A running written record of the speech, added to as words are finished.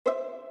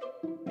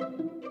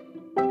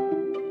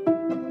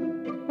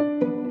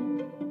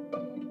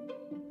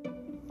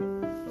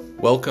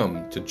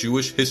Welcome to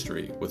Jewish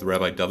History with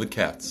Rabbi David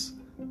Katz,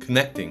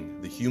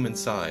 connecting the human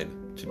side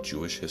to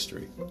Jewish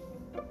history.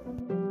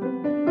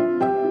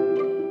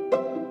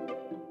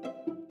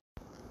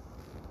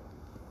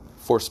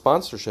 For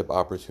sponsorship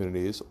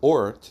opportunities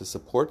or to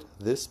support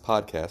this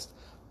podcast,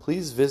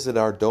 please visit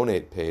our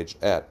donate page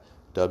at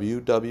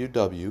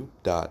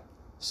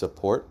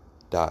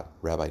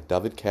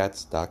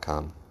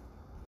www.support.rabbidavidkatz.com.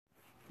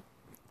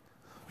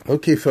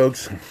 Okay,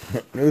 folks,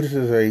 this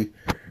is a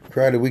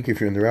crowded week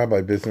if you're in the rabbi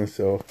business,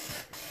 so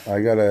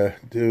I gotta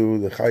do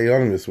the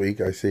Chayonim this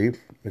week, I see,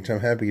 which I'm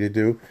happy to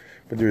do,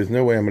 but there is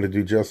no way I'm going to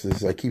do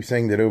justice. I keep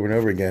saying that over and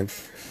over again,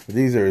 but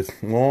these are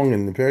long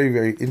and very,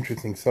 very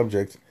interesting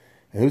subjects,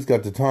 and who's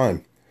got the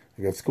time?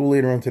 I got school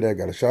later on today, I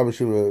got a Shabbos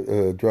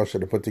drasha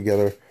to put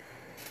together,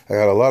 I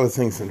got a lot of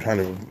things I'm trying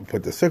to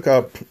put the sukkah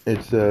up.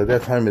 It's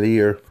that time of the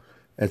year,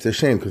 and it's a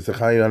shame, because the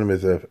Chayonim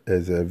is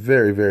a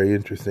very, very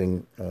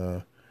interesting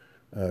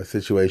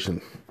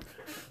situation.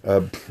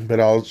 But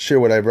I'll share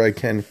whatever I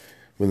can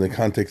within the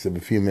context of a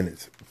few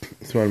minutes.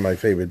 It's one of my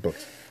favorite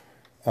books.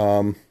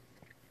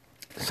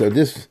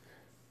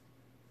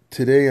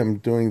 Today I'm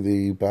doing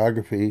the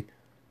biography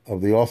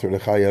of the author of the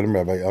Chayonim,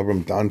 Rabbi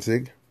Avram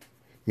Danzig,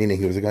 meaning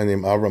he was a guy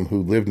named Avram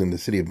who lived in the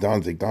city of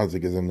Danzig.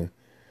 Danzig is in the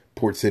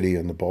port city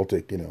in the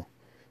Baltic, now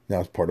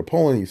it's part of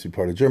Poland, it used to be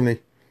part of Germany,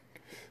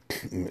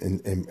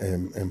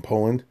 in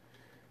Poland.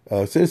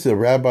 So this is a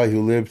rabbi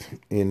who lived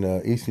in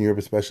Eastern Europe,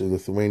 especially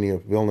Lithuania,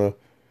 Vilna,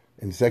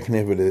 in the second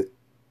half of the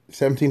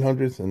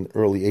 1700s and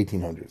early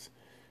 1800s.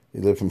 He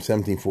lived from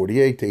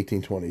 1748 to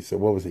 1820. So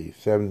what was he,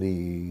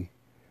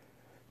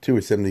 72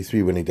 or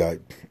 73 when he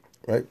died,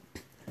 right?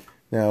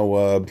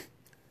 Now,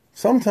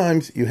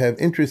 sometimes you have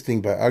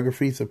interesting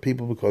biographies of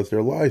people because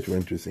their lives were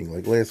interesting.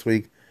 Like last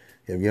week,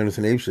 you have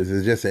Yonason Eybeschutz.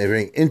 It's just a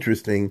very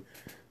interesting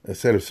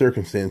set of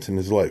circumstances in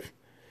his life.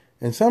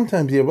 And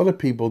sometimes you have other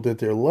people that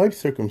their life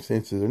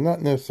circumstances are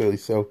not necessarily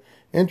so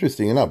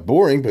interesting, and not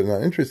boring, but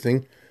not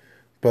interesting,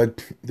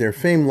 but their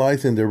fame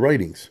lies in their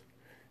writings.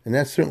 And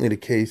that's certainly the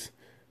case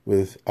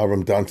with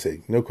Avram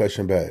Danzig, no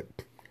question about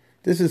it.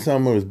 This is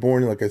someone who was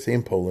born, like I say,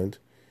 in Poland,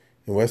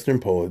 in Western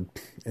Poland,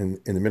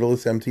 in the middle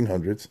of the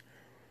 1700s.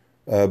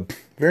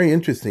 Very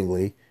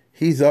interestingly,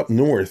 he's up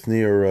north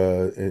near,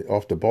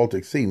 off the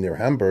Baltic Sea, near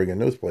Hamburg and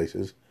those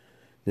places,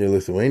 near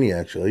Lithuania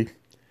actually,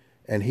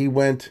 and he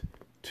went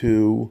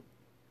to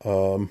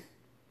learn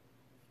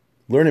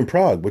in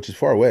Prague, which is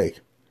far away,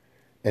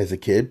 as a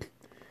kid.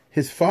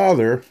 His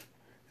father,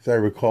 as I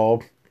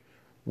recall,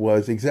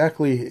 was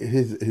exactly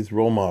his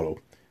role model.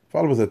 His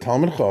father was a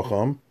Talmid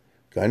Chacham,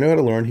 guy knew how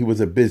to learn. He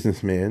was a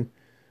businessman.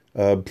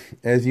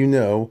 As you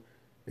know,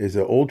 is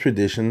an old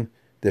tradition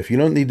that if you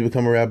don't need to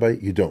become a rabbi,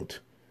 you don't.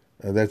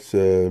 That's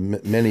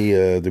many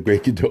the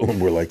great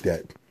Gedolim were like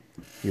that.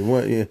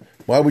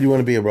 Why would you want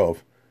to be a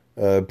Rav?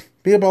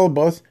 Be a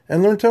Balabas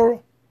and learn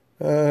Torah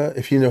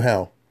if you know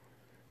how.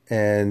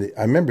 And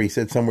I remember he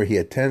said somewhere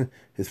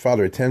his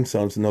father had 10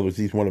 sons. In other words,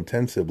 he's one of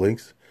 10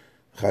 siblings.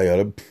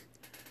 And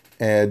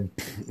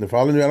the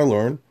father knew how to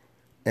learn.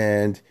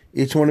 And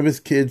each one of his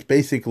kids,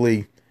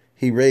 basically,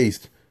 he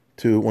raised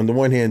to, on the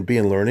one hand, be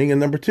in learning, and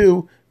number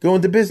two, go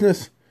into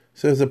business.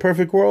 So it's a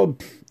perfect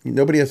world.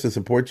 Nobody has to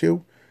support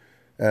you.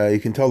 You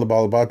can tell the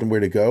Balabatim where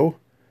to go.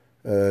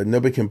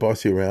 Nobody can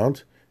boss you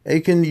around.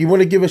 And you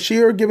want to give a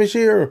shear? Give a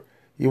shear.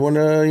 You want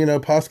to,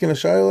 paskin a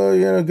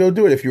shayla? Go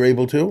do it if you're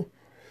able to.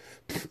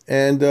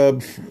 And,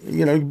 these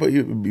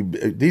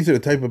are the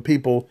type of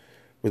people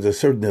with a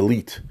certain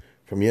elite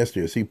from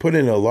yesterday. So you put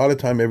in a lot of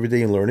time every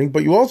day in learning,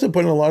 but you also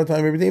put in a lot of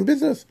time every day in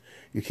business.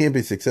 You can't be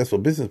a successful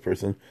business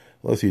person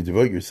unless you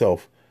devote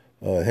yourself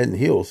head and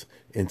heels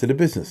into the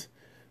business.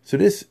 So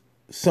this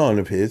son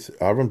of his,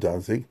 Avram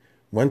Danzig,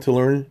 went to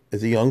learn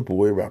as a young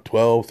boy, about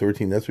 12,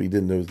 13, that's what he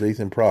did in those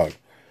days in Prague.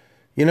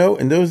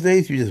 In those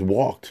days you just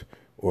walked,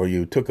 or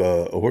you took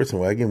a horse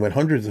and wagon, went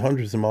hundreds and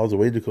hundreds of miles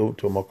away to go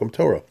to a Makom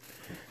Torah.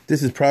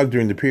 This is Prague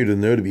during the period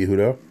of the Noda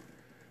B'Yehuda,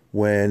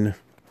 when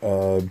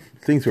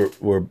things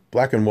were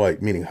black and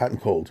white, meaning hot and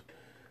cold.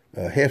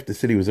 Half the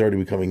city was already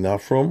becoming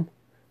not frum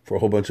for a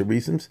whole bunch of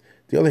reasons.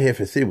 The other half of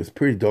the city was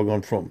pretty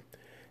doggone frum.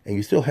 And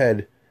you still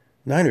had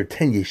 9 or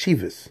 10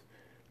 yeshivas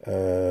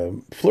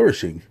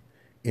flourishing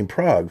in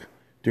Prague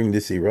during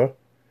this era.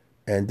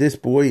 And this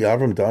boy,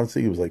 Avram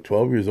Danzig, he was like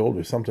 12 years old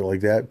or something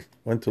like that,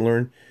 went to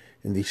learn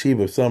in the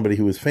yeshiva of somebody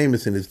who was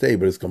famous in his day,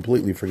 but is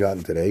completely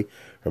forgotten today,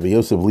 Rabbi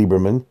Yosef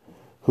Lieberman,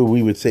 who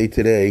we would say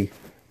today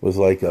was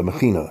like a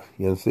mechina.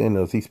 You understand?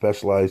 He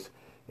specialized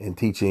in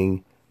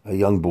teaching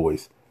young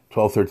boys,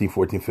 12, 13,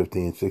 14,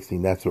 15,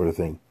 16, that sort of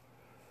thing.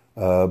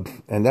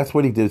 And that's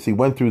what he did. So he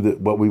went through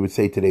what we would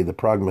say today, the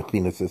Prague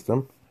mechina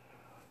system.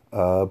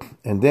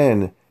 And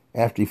then,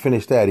 after he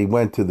finished that, he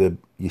went to the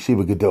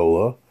Yeshiva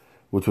Gedola,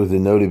 which was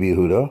in Noda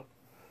B'Yehuda,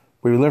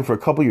 where he learned for a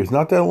couple of years,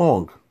 not that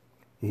long.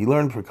 He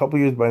learned for a couple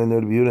of years by the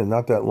Noda B'Yehuda,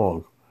 not that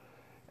long.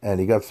 And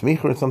he got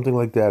smicha or something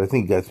like that. I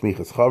think he got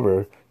smichas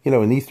chaver.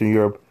 In Eastern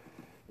Europe,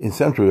 in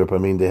Central Europe,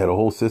 they had a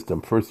whole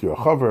system. First you're a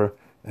chaver,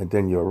 and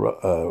then you're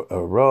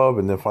a Rav,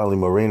 and then finally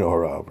Moreno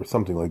Harav, or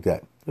something like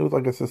that. It was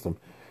like a system.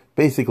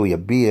 Basically a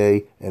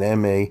BA,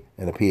 an MA,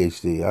 and a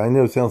PhD. I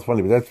know it sounds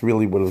funny, but that's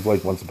really what it was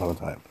like once upon a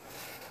time.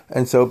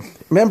 And so,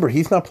 remember,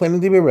 he's not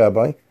planning to be a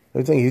rabbi.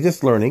 He's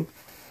just learning.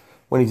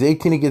 When he's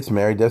 18, he gets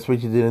married. That's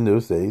what you did in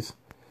those days.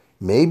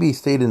 Maybe he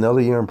stayed another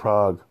year in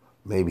Prague.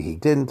 Maybe he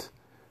didn't.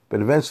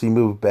 But eventually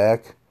moved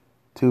back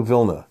to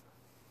Vilna.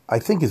 I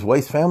think his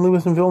wife's family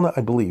was in Vilna,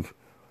 I believe.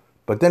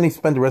 But then he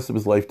spent the rest of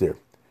his life there.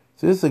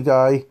 So this is a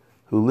guy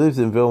who lives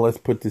in Vilna. Let's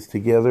put this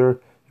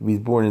together. He was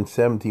born in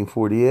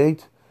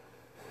 1748.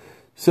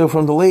 So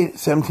from the late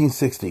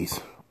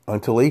 1760s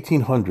until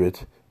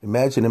 1800,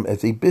 imagine him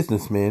as a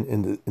businessman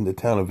in the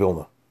town of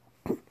Vilna.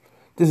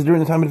 This is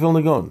during the time of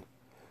Vilna Gaon.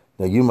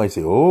 Now you might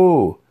say,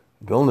 oh,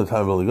 Vilna, the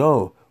time of Vilna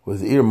Gaon,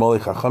 was Ir Malei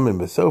Chachamim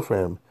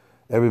Besofrim.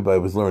 Everybody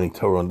was learning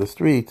Torah on the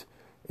street.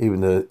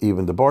 Even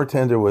the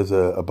bartender was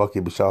a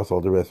Baki B'Shas,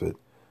 all the rest of it.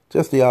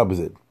 Just the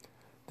opposite.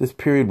 This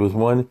period was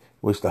one in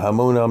which the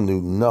Hamonam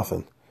knew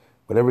nothing.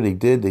 Whatever they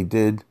did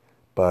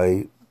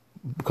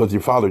because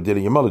your father did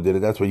it, your mother did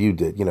it, that's what you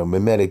did,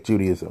 Mimetic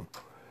Judaism.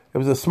 It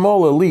was a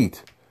small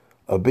elite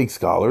of big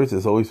scholars,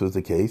 as always was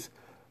the case.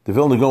 The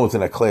Vilna Gaon was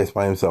in that class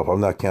by himself.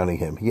 I'm not counting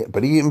him.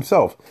 But he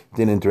himself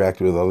didn't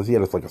interact with others. He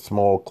had like a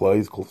small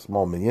class,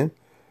 small minion.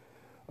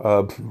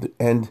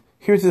 And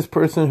here's this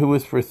person who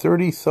was for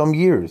 30-some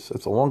years,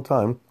 that's a long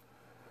time,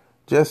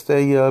 just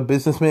a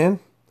businessman,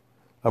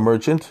 a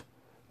merchant,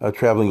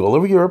 traveling all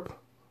over Europe,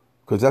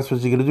 because that's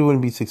what you're going to do when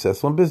you be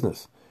successful in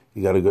business.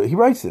 You got to go, he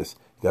writes this,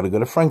 you got to go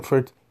to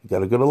Frankfurt, you got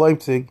to go to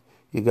Leipzig,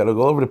 you got to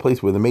go all over the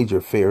place where the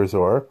major fairs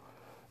are.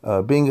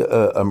 Being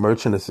a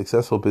merchant, a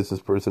successful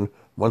business person,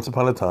 once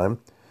upon a time.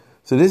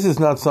 So this is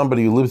not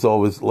somebody who lives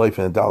all his life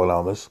in a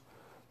Dalet Amos,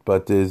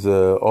 but is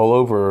all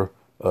over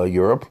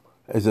Europe,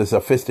 is a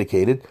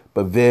sophisticated,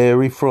 but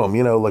very frum,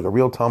 like a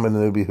real Talmud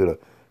and Yehuda.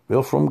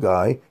 Real frum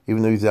guy,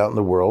 even though he's out in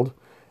the world.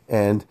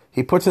 And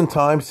he puts in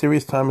time,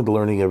 serious time into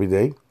learning every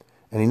day,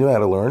 and he knew how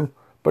to learn.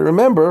 But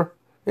remember,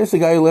 this is a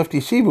guy who left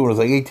yeshiva when he was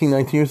like 18,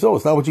 19 years old.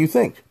 It's not what you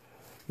think.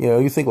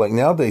 You think like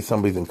nowadays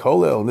somebody's in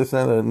kollel and this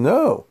and that.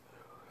 No.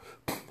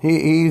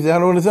 He's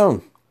out on his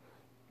own.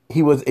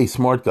 He was a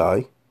smart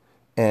guy,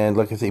 and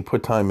like I say, he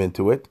put time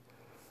into it,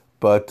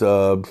 but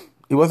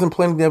he wasn't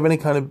planning to have any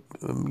kind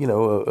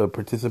of,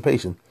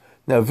 participation.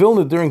 Now,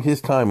 Vilna, during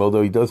his time,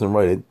 although he doesn't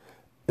write it,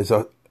 as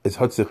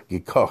hat sich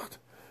gekocht,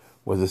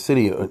 was a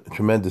city of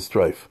tremendous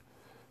strife,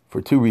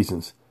 for two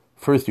reasons.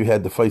 First, you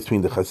had the fights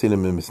between the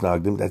Hasidim and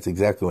Misnagdim. That's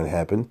exactly what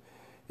happened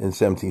in the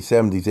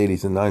 1770s,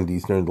 80s, and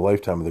 90s during the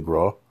lifetime of the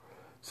Gra.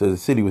 So the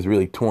city was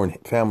really torn.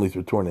 Families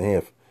were torn in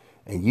half,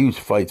 and huge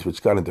fights,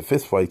 which got into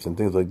fist fights and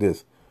things like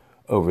this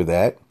over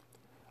that.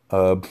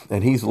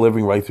 And he's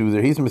living right through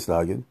there. He's a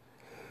Misnagid.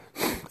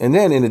 And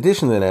then, in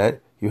addition to that,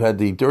 you had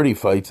the dirty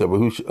fights of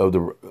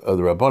the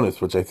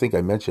Rabbanis, which I think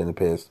I mentioned in the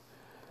past.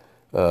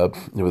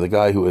 There was a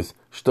guy who was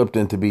stupped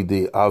in to be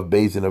the Av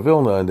Beis of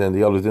Vilna, and then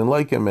the others didn't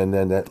like him, and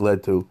then that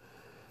led to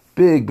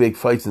big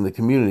fights in the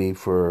community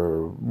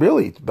for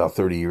really about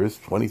 30 years,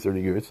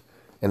 30 years,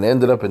 and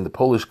ended up in the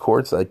Polish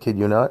courts, I kid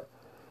you not.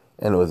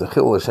 And it was a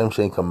Chil Hashem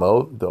Shein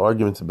Kamo, the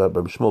arguments about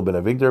Rabbi Shmuel ben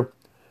Avigdor.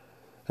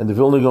 And the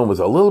Vilna Gaon was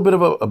a little bit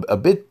of a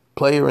bit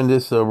player in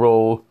this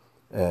role,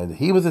 and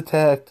he was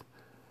attacked.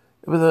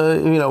 It was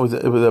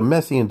a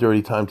messy and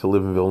dirty time to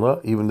live in Vilna,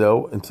 even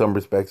though in some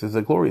respects it's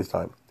a glorious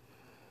time.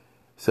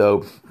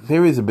 So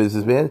here is a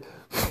businessman,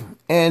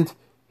 and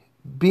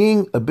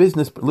being a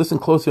listen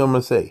closely what I'm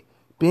going to say,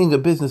 being a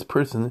business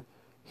person,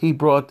 he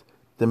brought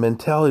the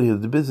mentality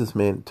of the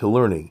businessman to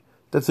learning.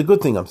 That's a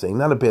good thing I'm saying,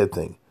 not a bad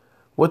thing.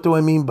 What do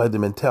I mean by the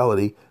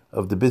mentality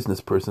of the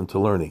business person to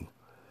learning?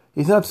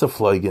 He's not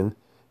safligan.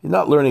 He's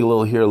not learning a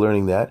little here,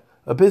 learning that.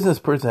 A business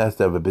person has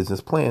to have a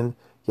business plan.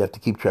 You have to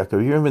keep track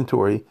of your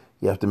inventory.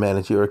 You have to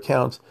manage your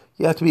accounts.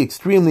 You have to be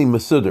extremely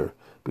masudar.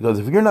 Because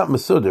if you're not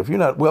masudar, if you're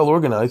not well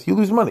organized, you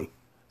lose money.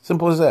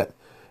 Simple as that.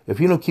 If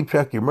you don't keep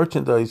track of your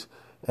merchandise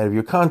and of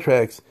your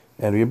contracts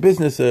and of your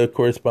business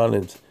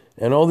correspondence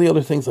and all the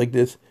other things like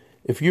this,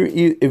 if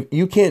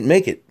you can't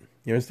make it,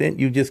 you understand?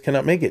 You just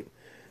cannot make it.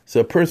 So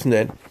a person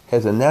that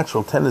has a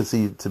natural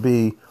tendency to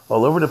be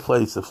all over the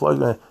place,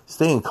 to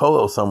stay in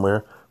kollel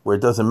somewhere where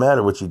it doesn't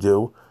matter what you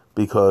do,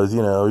 because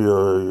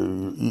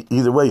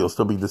either way you'll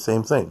still be the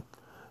same thing.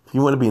 If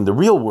you want to be in the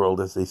real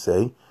world, as they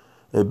say,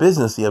 in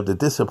business, you have the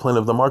discipline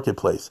of the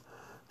marketplace.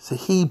 So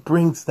he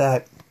brings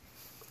that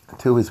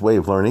to his way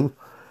of learning,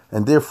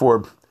 and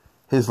therefore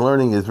his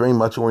learning is very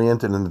much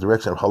oriented in the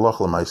direction of halach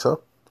l'maisa,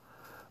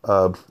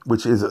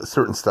 which is a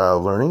certain style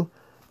of learning.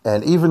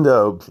 And even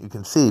though you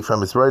can see from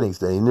his writings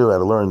that he knew how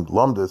to learn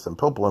lumdus and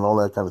pilpul and all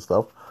that kind of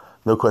stuff,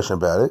 no question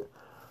about it,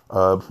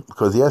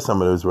 because he has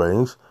some of those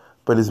writings,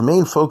 but his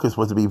main focus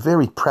was to be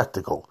very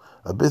practical.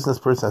 A business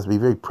person has to be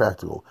very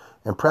practical.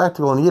 And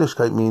practical in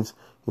Yiddishkeit means,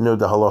 the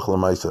halach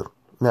l'maisa.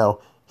 Now,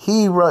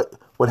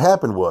 what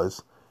happened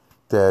was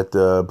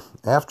that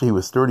after he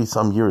was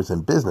 30-some years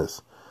in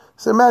business,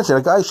 so imagine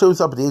a guy shows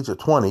up at the age of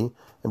 20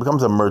 and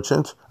becomes a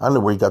merchant. I don't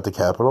know where he got the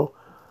capital.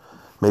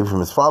 maybe from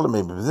his father,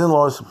 maybe from his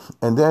in-laws.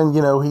 And then,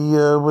 he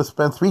was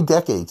spent 3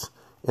 decades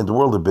in the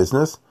world of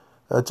business.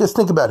 Just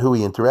think about who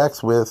he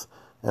interacts with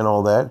and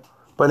all that.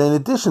 But in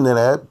addition to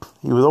that,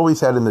 he was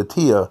always had a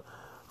netiya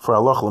for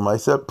halacha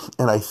l'maisa,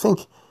 and I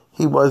think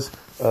he was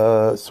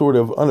sort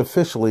of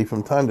unofficially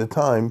from time to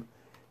time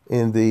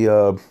in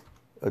the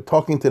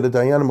talking to the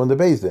dayanim on the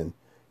Beis Din.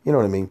 You know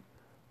what I mean?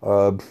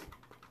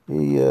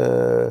 He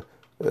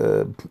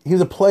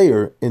was a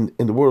player in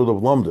the world of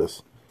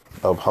lumdus,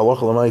 of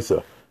halacha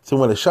l'maisa. So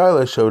when a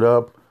shayla showed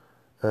up,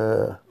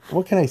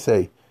 what can I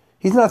say?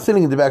 He's not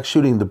sitting in the back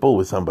shooting the bull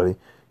with somebody.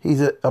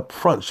 He's up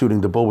front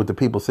shooting the bull with the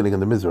people sitting in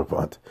the mizrah.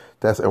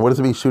 And what does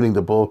it mean, shooting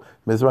the bull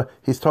mizrah?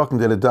 He's talking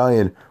to the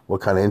dayan.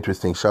 What kind of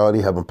interesting shayla do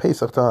you have on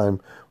Pesach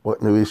time?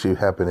 What new issue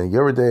happened in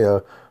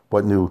Yeridea?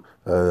 What new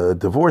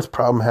divorce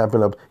problem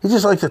happened up? He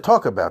just likes to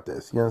talk about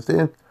this. You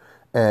understand?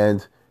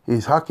 And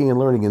he's hocking and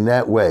learning in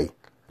that way.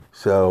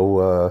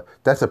 So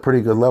that's a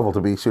pretty good level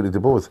to be shooting the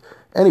bull with.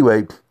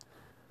 Anyway,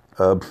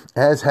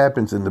 as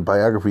happens in the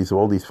biographies of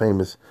all these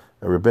famous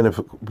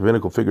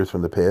rabbinical figures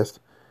from the past,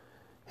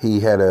 he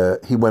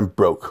went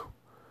broke.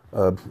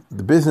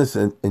 The business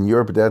in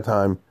Europe at that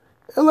time,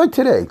 like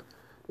today,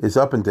 is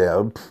up and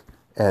down,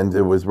 and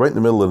it was right in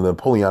the middle of the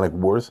Napoleonic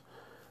Wars,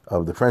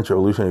 of the French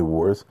Revolutionary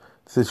Wars.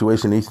 The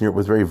situation in Eastern Europe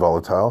was very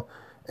volatile,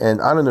 and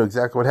I don't know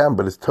exactly what happened,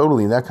 but it's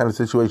totally in that kind of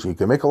situation. You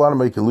can make a lot of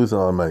money, you can lose a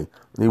lot of money.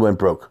 And he went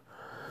broke.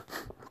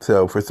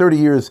 So for 30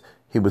 years,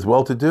 he was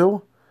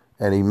well-to-do,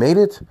 and he made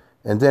it,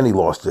 and then he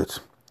lost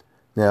it.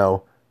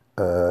 Now,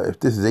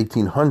 if this is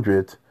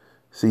 1800,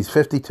 so he's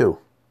 52.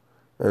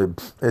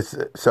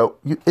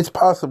 It's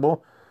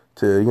possible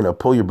to,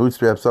 pull your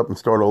bootstraps up and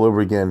start all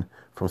over again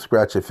from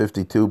scratch at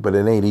 52, but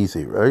it ain't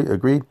easy, right?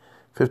 Agreed?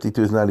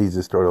 52 is not easy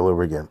to start all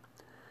over again.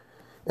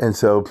 And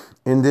so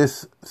in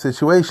this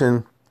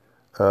situation,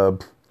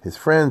 his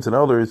friends and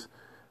others,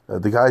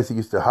 the guys he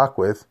used to hock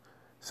with,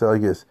 so I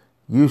guess,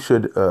 you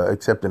should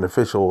accept an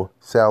official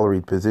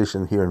salaried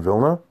position here in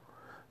Vilna.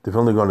 The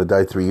Vilna going to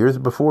die 3 years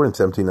before, in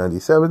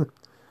 1797.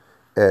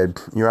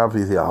 And you're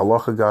obviously a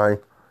halacha guy,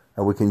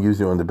 and we can use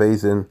you on the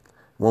Beis Din.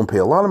 Won't pay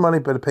a lot of money,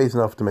 but it pays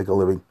enough to make a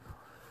living.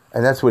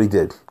 And that's what he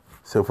did.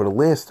 So for the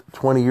last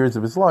 20 years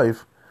of his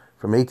life,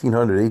 from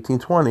 1800 to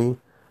 1820,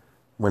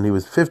 when he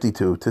was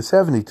 52 to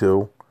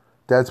 72,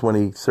 that's when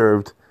he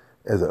served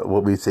as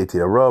what we'd say to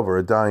a Rav or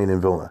a dayan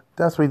in Vilna.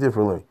 That's what he did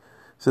for a living.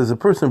 So as a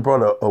person who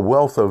brought a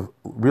wealth of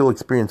real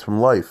experience from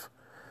life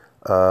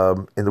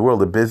in the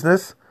world of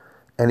business,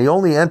 and he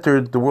only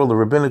entered the world of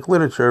rabbinic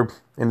literature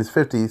in his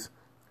 50s,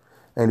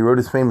 and he wrote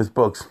his famous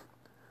books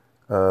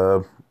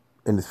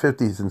in his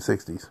 50s and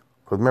 60s.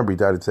 Because remember, he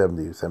died at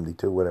 70 or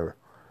 72, whatever.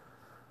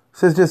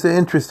 So it's just an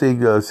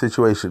interesting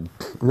situation.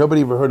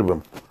 Nobody ever heard of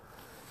him.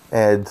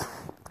 And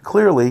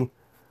clearly,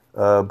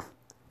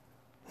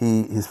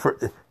 he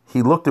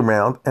looked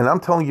around, and I'm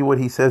telling you what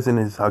he says in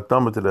his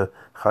Hakdama to the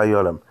Chayei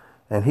Adam.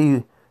 And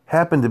he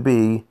happened to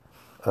be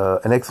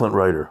an excellent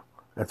writer.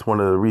 That's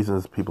one of the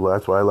reasons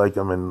that's why I like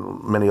him,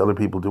 and many other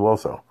people do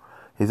also.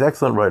 He's an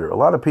excellent writer. A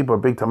lot of people are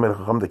big Talmidei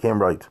Chacham that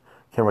can't write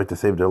to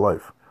save their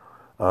life.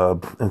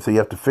 And so you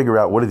have to figure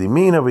out what does he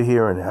mean over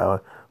here and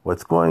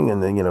what's going,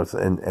 and then,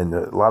 and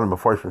a lot of them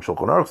from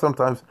Shulchan Aruch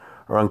sometimes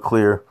are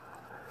unclear.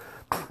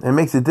 It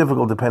makes it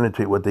difficult to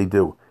penetrate what they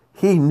do.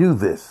 He knew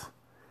this,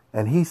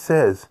 and he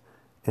says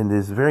in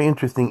this very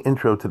interesting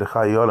intro to the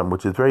Chayei Adam,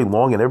 which is very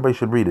long, and everybody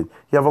should read it.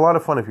 You have a lot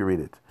of fun if you read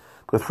it.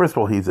 Because first of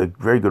all, he's a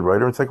very good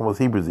writer, and second of all, his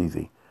Hebrew's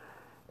easy.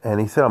 And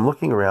he said, I'm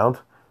looking around,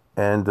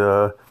 and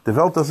the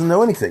Welt doesn't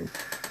know anything.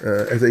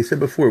 As I said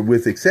before,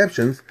 with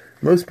exceptions,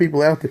 most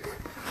people out there,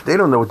 they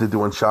don't know what to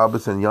do on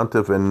Shabbos and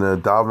Yontif and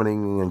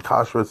davening and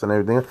kashrus and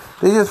everything.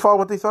 They just follow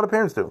what they saw their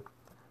parents do.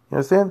 You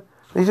understand?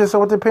 They just saw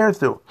what their parents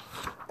do.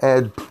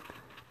 And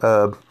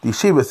the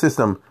yeshiva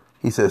system,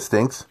 he says,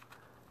 stinks.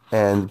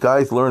 And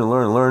guys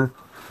learn.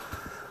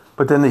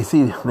 But then they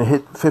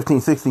hit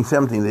 15, 16,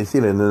 17, they see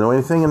it and they don't know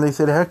anything, and they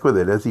say, the heck with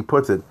it, as he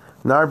puts it.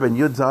 Nar ben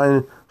Yud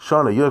Zayin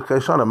Shana, Yud Chai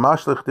Shana,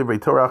 Mashlich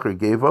Divrei Torah Acher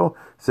Gevo,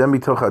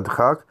 Zemi Toch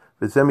Adchak,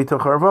 Zemi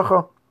Toch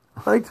Arvacha.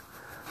 Right?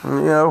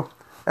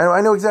 And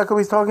I know exactly what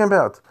he's talking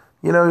about.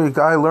 The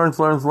guy learns,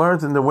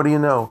 and then what do you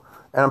know?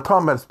 And I'm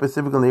talking about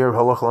specifically in the area of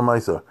halacha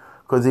l'maisa,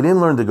 because he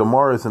didn't learn the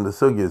Gemaras and the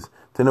Sugyas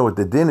to know what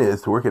the din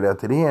is, to work it out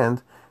to the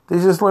end. They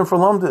just learn for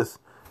lumdus.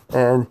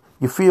 And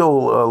you feel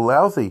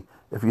lousy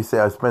if you say,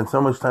 I spent so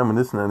much time on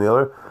this and on the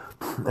other,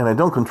 and I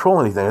don't control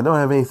anything. I don't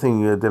have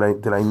anything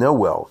that I know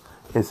well.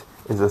 It's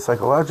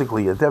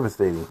psychologically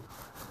devastating.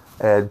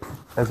 And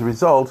as a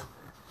result,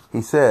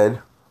 he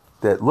said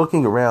that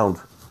looking around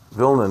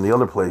Vilna and the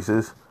other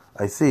places,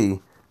 I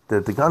see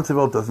that the ganze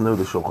Welt doesn't know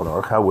the Shulchan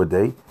Aruch. How would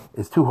they?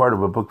 It's too hard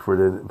of a book for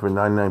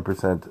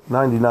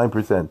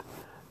 99%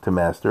 to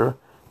master.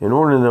 In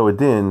order to know a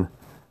din,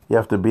 you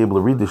have to be able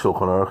to read the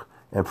Shulchan Aruch.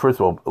 And first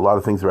of all, a lot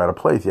of things are out of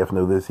place. You have to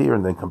know this here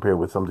and then compare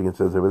with something it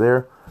says over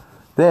there.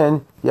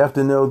 Then you have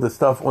to know the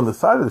stuff on the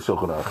side of the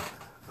Shulchan Aruch.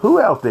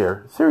 Who out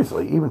there,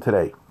 seriously, even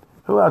today,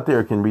 who out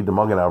there can read the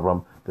Magen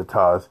Avram, the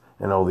Taz,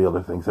 and all the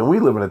other things? And we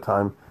live in a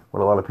time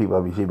when a lot of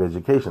people have yeshiva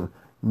education.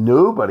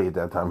 Nobody at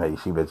that time had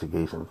yeshiva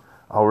education.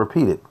 I'll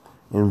repeat it.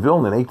 In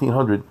Vilna in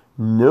 1800,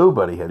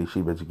 nobody had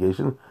yeshiva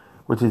education,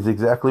 which is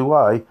exactly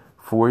why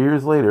 4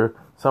 years later,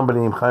 somebody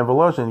named Chaim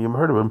Volozhin, you've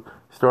heard of him,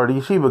 started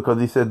yeshiva because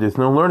he said there's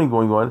no learning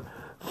going on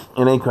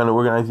in any kind of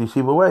organized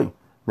yeshiva way.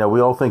 Now,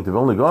 we all think the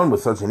Vilna Gaon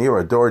was such an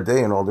era, Dor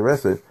Day and all the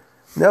rest of it.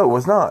 No, it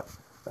was not.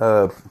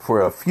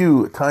 For a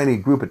few tiny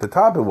group at the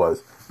top it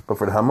was, but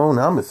for the Hamon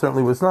Ham it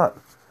certainly was not.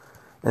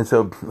 And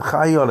so,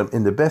 Chai Adam,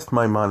 in the best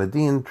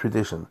Maimonidean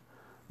tradition,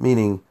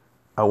 meaning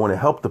I want to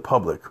help the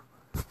public,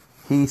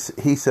 he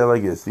said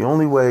like this: the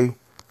only way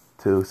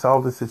to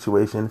solve the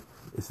situation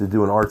is to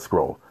do an art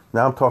scroll.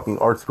 Now I'm talking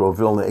art scroll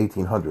Vilna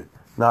 1800,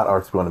 not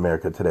art scroll in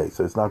America today.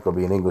 So it's not going to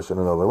be in English and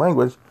another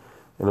language.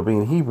 It'll be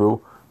in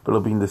Hebrew, but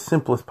it'll be in the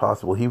simplest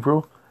possible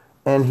Hebrew.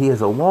 And he has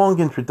a long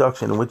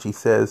introduction in which he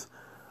says,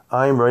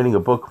 I am writing a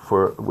book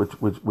for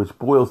which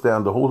boils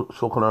down the whole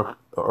Shulchan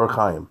Aruch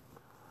Chaim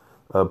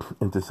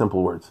into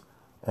simple words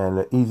and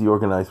an easy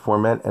organized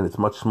format, and it's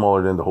much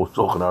smaller than the whole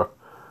Shulchan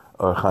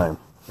Aruch Chaim.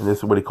 And this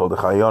is what he called the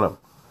Chayonim.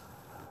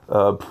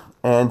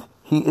 And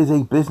he is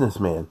a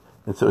businessman,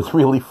 and so it's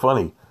really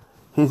funny.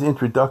 His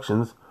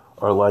introductions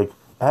are like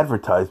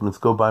advertisements,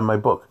 go buy my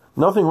book.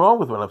 Nothing wrong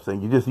with what I'm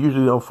saying, you just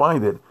usually don't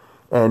find it.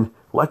 And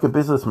like a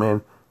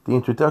businessman, the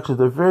introductions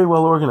are very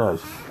well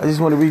organized. I just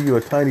want to read you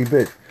a tiny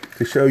bit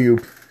to show you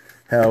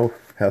how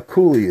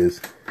cool he is.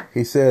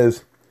 He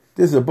says,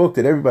 this is a book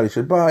that everybody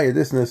should buy, and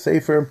this is a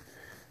sefer,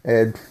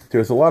 and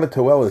there's a lot of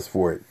toelas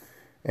for it.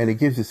 And he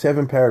gives you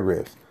 7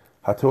 paragraphs.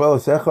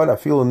 HaToelas echad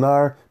afilu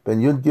nar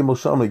ben yud gimel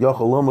sham le'yochel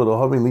lomod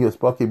ohavin liyos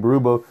baki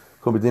berubo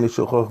kol b'dinei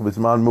shulchoch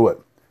b'zman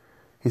mu'at.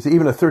 He said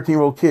even a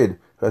 13-year-old kid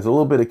who has a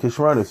little bit of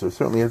kishranus, or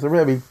certainly as a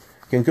Rebbe,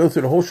 can go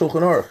through the whole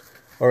Shulchan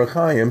Aruch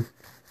Chaim,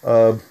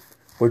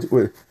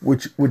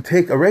 which would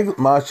take a regular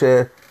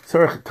Mashe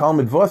Tzarech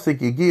Talmud Vosik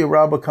Yigi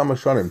Rabba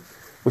Kamashanim,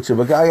 which if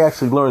a guy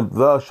actually learned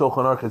the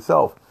Shulchan Aruch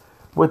itself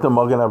with the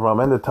Magen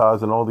Avraham and the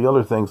Taz and all the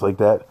other things like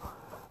that,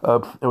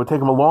 it would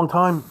take him a long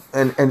time,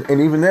 and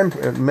even then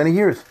many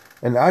years.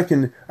 And I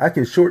can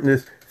shorten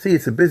this. See,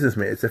 it's a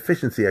businessman, it's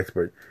efficiency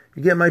expert.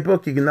 You get my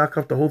book, you can knock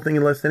off the whole thing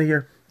in less than a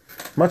year,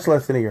 much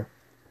less than a year.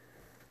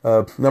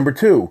 Number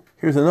 2,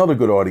 here's another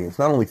good audience,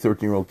 not only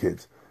 13-year-old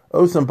kids.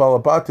 Osam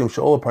balabatim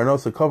she'ola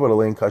parnosa kavod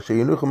alein kashe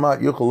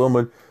yenuchamat yuchel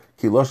lomad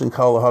ki loshen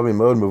kal lahavi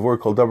mod mavur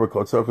kol davar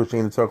kol tzarch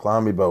l'shein tzarch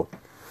lahami bo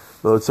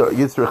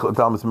yitzrich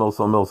l'tamas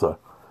milsa milsa.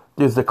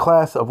 There's the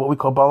class of what we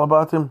call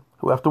balabatim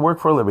who have to work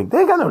for a living. They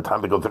ain't got no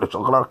time to go to the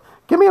Shulchan Aruch.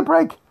 Give me a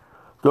break.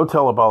 Go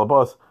tell a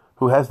balabas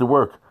who has to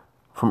work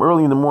from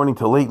early in the morning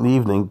till late in the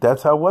evening.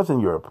 That's how it was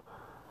in Europe.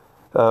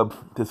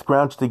 To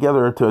scrounge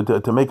together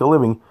to make a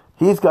living.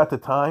 He's got the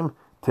time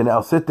to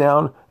now sit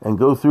down and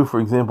go through, for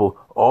example,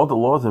 all the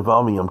laws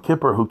involving Yom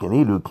Kippur, who can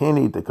eat, who can't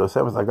eat, the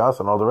Kosevas Hagas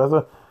and all the rest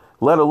of it,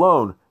 let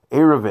alone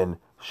Erevin,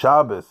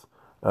 Shabbos,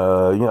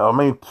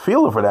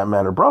 Tefillah for that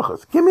matter,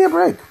 Brachos. Give me a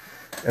break.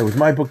 It was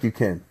my book, you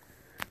can.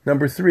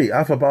 Number 3,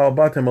 Afa Baal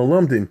Batim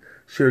Alomdim,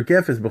 Shir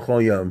Gefes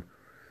B'chol Yom.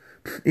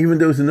 Even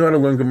those who know how to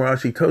learn Gemara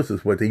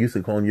Shitosis, what they used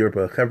to call in Europe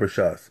a Chever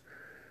Shas.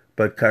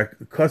 But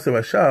Kosev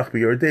Hashach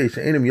B'Yordei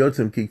She'enim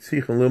Yotzim Ki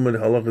Tzich and Lumad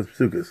Halachas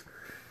Psukas.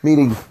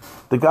 Meaning,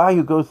 the guy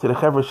who goes to the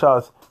Chever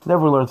Shas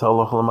never learns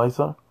Halacha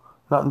L'maisa.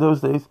 Not in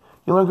those days.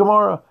 You learn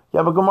Gemara. You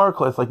have a Gemara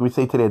class like we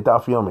say today at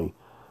Daf Yomi.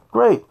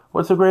 Great.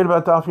 What's so great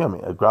about Daf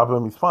Yomi? A Grab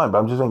Yomi is fine, but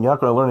I'm just saying you're not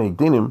going to learn any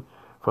dinim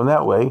from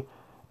that way.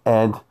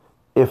 And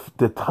if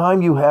the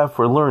time you have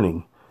for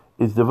learning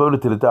is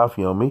devoted to the Daf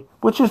Yomi,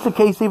 which is the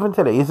case even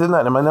today, isn't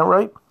that? Am I not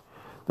right?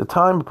 The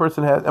time a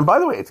person has, and by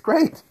the way, it's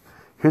great.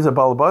 Here's a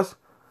balabas,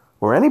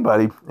 or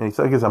anybody, and he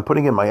says, I'm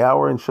putting in my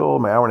hour in shul,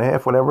 my hour and a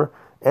half, whatever,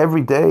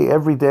 every day, do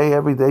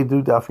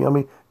Daf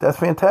Yomi. That's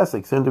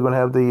fantastic. Soon they're going to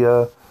have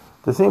the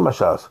same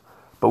mashas.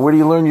 But where do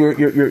you learn your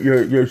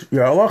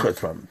halachas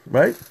from,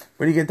 right?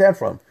 Where do you get that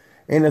from?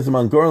 And as a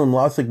mangorim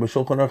lasik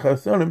b'shulchan aruch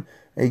hasonim,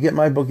 and you get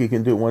my book, you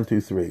can do it 1,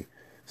 2, 3.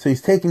 So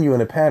he's taking you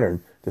in a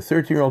pattern. The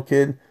 13-year-old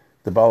kid,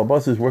 the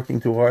balabas is working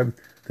too hard,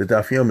 the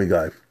Daf Yomi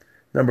guy.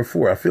 Number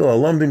 4, I feel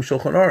alamdim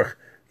shulchan aruch.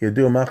 You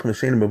do a macham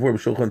shein b'vor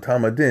b'shulchan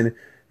talmadin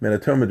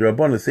menatom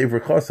d'rabban sefer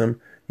chasam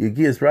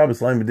yigias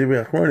rabbis line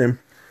b'divrei achronim.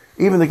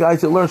 Even the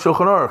guys that learn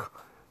shulchan aruch,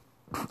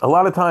 a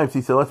lot of times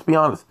he said, let's be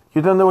honest,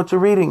 you don't know what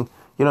you're reading.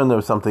 You don't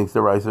know some things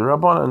the rise of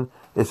Rabbanan.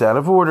 It's out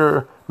of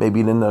order. Maybe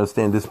you didn't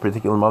understand this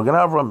particular Magen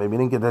Avraham. Maybe you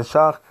didn't get that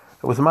shach.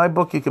 With my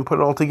book, you can put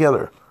it all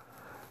together.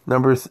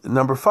 Number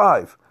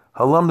 5,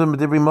 Halamdim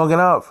b'divrei Magen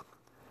Av.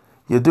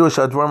 Yadu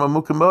shadvar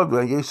mamukim mod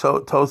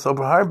v'yesh tos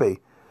over harbe.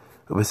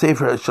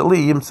 V'sefer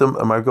shali yimsum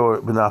amargo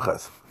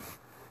benachas.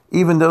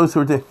 Even those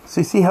who are...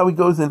 So you see how he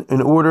goes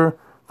in order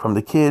from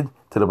the kid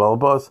to the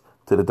balabas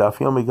to the Daf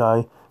Yomi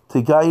guy to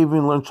the guy who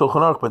even learned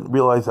Shulchan Aruch but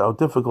realize how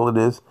difficult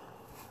it is.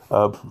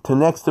 To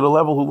next to the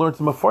level who learns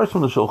the Mefarsh from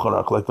the Shulchan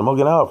Aruch, like the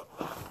Magen Av.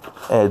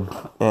 And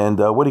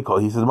what do you call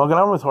it? He says, Magen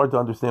Avraham is hard to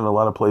understand in a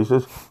lot of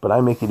places, but I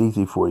make it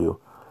easy for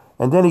you.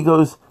 And then he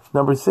goes,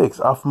 number 6,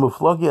 Af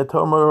Muflagi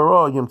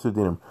Atomar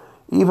Yimtzudinim.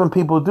 Even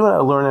people who do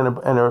not learn and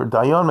are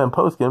Dayan and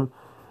Poskim,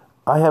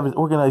 I have it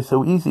organized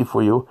so easy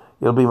for you,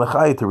 it'll be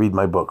Machai to read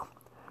my book.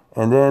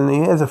 And then he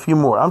has a few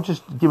more. I'm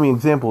just giving an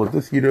example of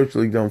this you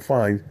usually don't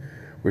find,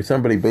 where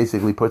somebody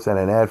basically puts out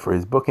an ad for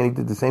his book, and he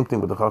did the same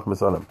thing with the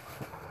Chachmas Adam.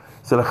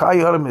 So the Chai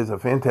Adam is a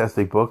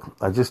fantastic book.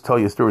 I'll just tell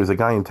you a story. There's a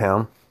guy in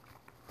town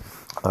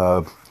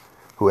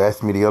who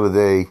asked me the other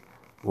day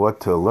what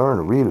to learn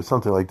or read or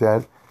something like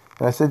that.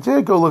 And I said,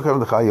 yeah, go look up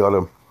the Chai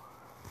Adam.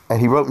 And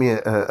he wrote me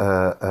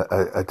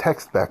a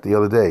text back the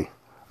other day,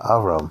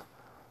 Avram.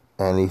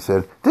 And he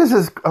said, this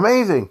is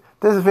amazing.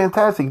 This is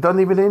fantastic.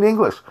 Doesn't even in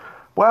English.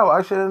 Wow,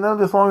 I should have known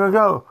this long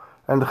ago.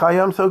 And the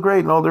Chayyam's so great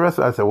and all the rest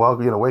of it. I said, well,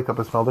 wake up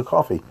and smell the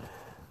coffee.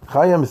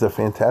 Chayyam is a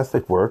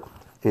fantastic work.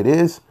 It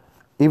is,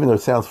 even though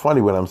it sounds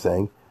funny what I'm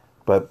saying,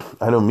 but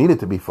I don't mean it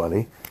to be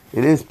funny,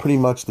 it is pretty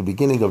much the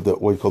beginning of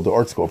what we call the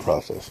art school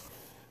process,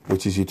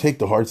 which is you take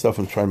the hard stuff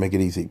and try and make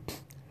it easy.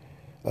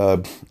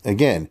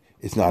 Again,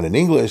 it's not in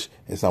English,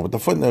 it's not with the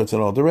footnotes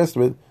and all the rest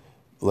of it,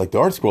 like the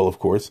art scroll, of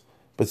course,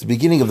 but it's the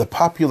beginning of the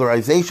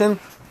popularization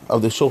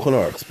of the Shulchan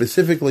Aruch.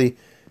 Specifically,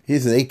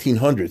 he's in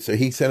 1800, so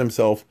he set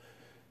himself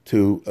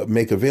to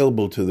make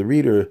available to the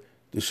reader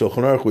the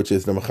Shulchan Aruch, which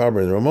is the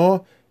Mechaber and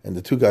Ramah, and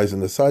the two guys on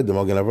the side, the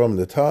Magen Avraham and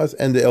the Taz,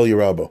 and the El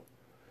Yerabah.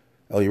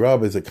 El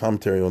Yerabah is a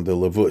commentary on the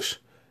Levush,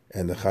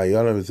 and the Chai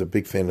Adam is a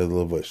big fan of the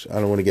Levush. I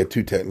don't want to get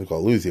too technical,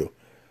 I'll lose you.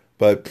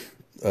 But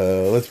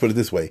let's put it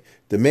this way.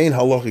 The main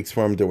halachics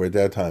from there were at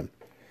that time.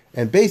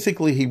 And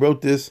basically he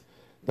wrote this,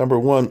 number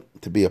one,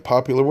 to be a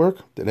popular work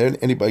that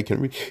anybody can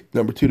read.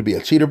 Number two, to be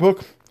a cheater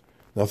book.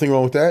 Nothing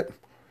wrong with that.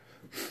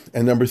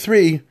 And number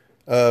three,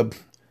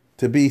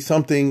 to be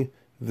something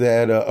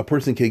that a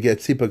person can get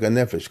sipak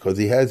nefesh, because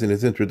he has in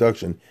his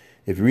introduction,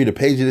 if you read a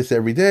page of this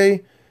every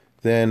day,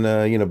 then,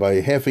 by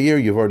half a year,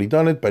 you've already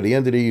done it. By the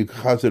end of the year, you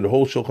can chazir the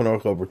whole Shulchan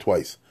Aruch over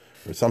twice,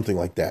 or something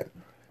like that.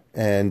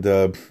 And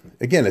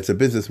again, it's a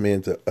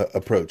businessman's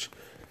approach.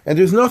 And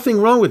there's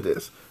nothing wrong with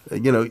this.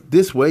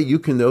 This way you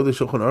can know the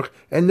Shulchan Aruch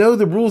and know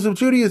the rules of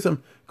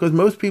Judaism, because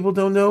most people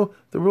don't know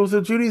the rules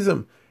of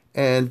Judaism,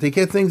 and they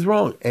get things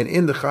wrong. And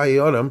in the Chai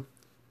Adam,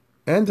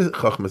 and the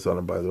Chachmas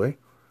Adam, by the way,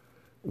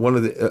 one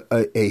of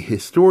a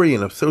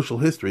historian of social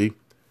history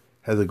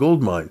has a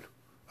gold mine.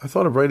 I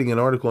thought of writing an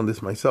article on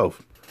this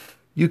myself.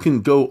 You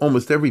can go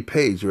almost every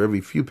page or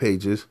every few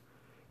pages,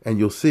 and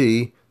you'll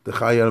see the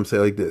Chai Adam say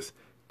like this.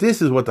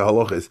 This is what the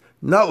halacha is.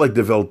 Not like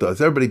the Welt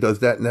does. Everybody does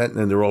that and that,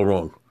 and they're all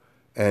wrong.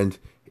 And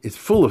it's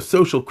full of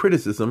social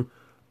criticism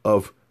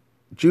of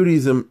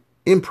Judaism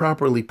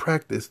improperly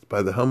practiced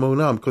by the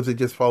Hamonam, because they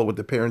just follow what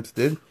the parents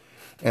did.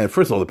 And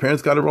first of all, the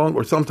parents got it wrong,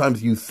 or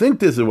sometimes you think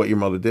this is what your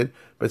mother did,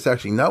 but it's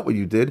actually not what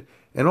you did.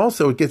 And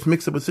also, it gets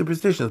mixed up with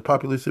superstitions,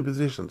 popular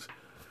superstitions.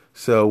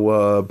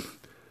 So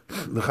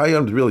the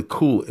Chayyam is really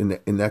cool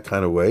in that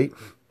kind of way.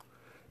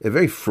 It's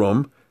very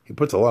frum. He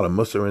puts a lot of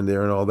mussar in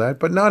there and all that,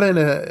 but not in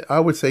I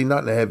would say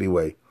not in a heavy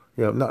way.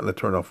 Not in a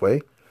turn-off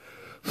way.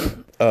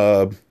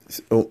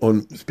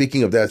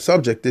 Speaking of that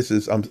subject,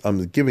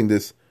 I'm giving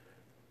this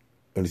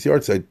on his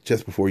yard site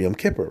just before Yom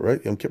Kippur,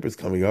 right? Yom Kippur is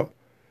coming up.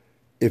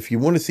 If you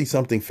want to see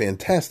something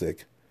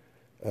fantastic,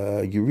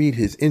 you read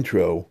his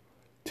intro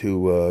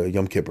to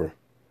Yom Kippur,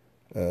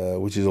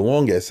 which is a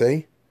long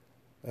essay,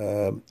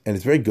 and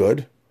it's very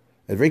good,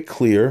 and very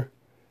clear,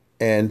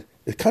 and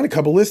it's kind of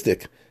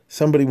Kabbalistic.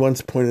 Somebody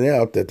once pointed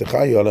out that the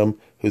Chai Adam,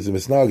 who's a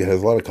Misnagid,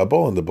 has a lot of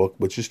Kabbalah in the book,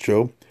 which is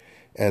true,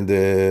 and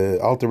the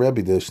Alter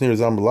Rebbe, the Shneur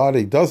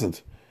Zalman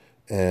doesn't,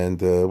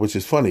 and which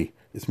is funny.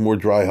 It's more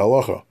dry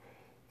halacha.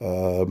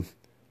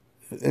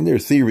 And there are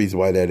theories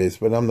why that is,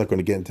 but I'm not going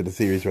to get into the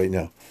theories right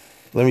now.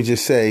 Let me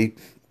just say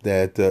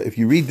that if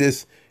you read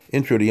this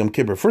intro to Yom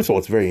Kippur, first of all,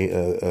 it's very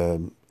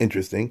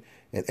interesting,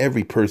 and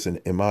every person,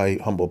 in my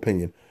humble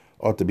opinion,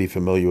 ought to be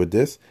familiar with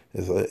this.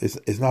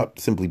 It's not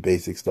simply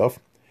basic stuff.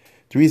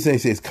 The reason I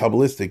say it's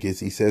Kabbalistic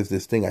is he says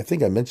this thing, I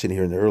think I mentioned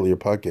here in the earlier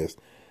podcast,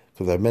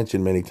 because I've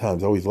mentioned many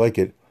times, I always like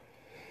it.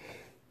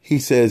 He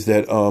says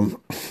that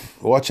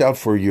watch out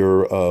for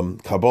your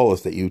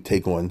Kabbalists that you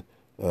take on,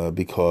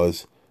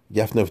 because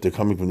you have to know if they're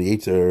coming from the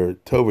Yetzer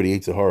Tov or the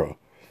Yetzer Hara.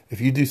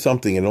 If you do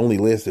something and only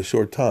lasts a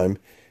short time,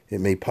 it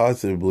may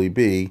possibly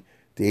be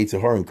the Yetzer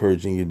Hara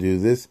encouraging you to do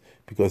this,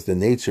 because the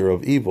nature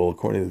of evil,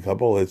 according to the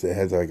Kabbalah, is it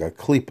has like a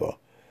klipa,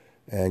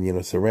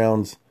 and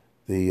surrounds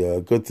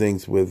the good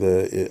things with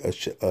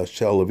a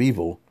shell of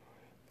evil.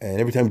 And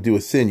every time you do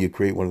a sin, you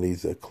create one of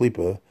these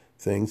klipa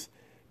things.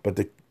 But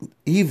the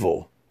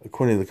evil,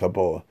 according to the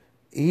Kabbalah,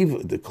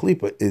 the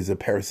klipa is a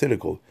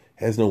parasitical,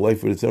 has no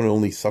life of its own,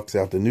 only sucks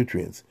out the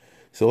nutrients.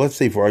 So let's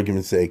say, for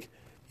argument's sake,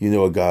 you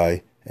know a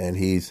guy and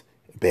he's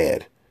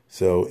bad.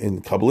 So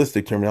in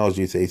Kabbalistic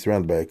terminology, you say he's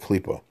surrounded by a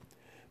klipa.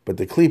 But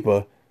the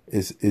klipa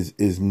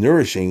is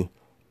nourishing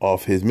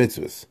off his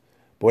mitzvahs.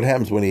 But what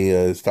happens when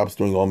he stops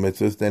doing all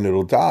mitzvahs? Then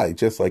it'll die,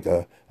 just like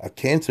a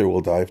cancer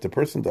will die if the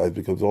person dies,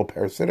 because it's all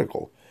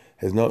parasitical,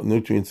 has no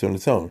nutrients on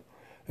its own.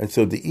 And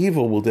so the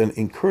evil will then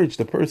encourage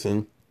the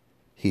person,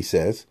 he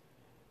says,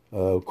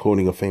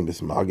 quoting a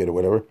famous Maggid or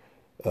whatever,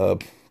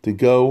 to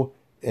go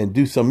and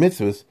do some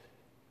mitzvahs,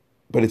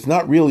 but it's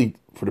not really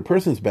for the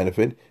person's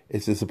benefit,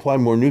 it's to supply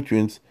more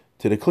nutrients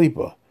to the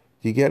klipa.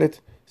 Do you get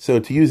it? So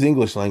to use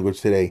English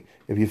language today,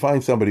 if you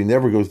find somebody who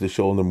never goes to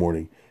shul in the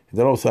morning, and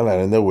then all of a sudden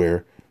out of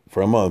nowhere,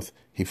 for a month,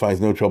 he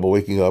finds no trouble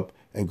waking up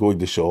and going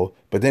to shul,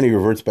 but then he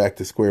reverts back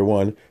to square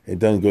one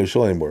and doesn't go to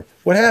shul anymore.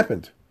 What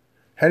happened?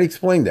 How do you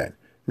explain that?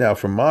 Now,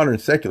 from modern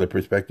secular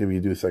perspective, you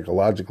do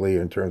psychologically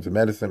or in terms of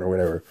medicine or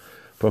whatever.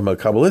 From a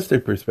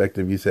Kabbalistic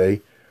perspective, you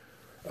say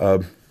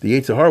the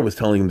Yetzer Hara was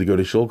telling him to go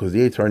to shul because the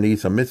Yetzer Hara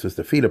needs some mitzvahs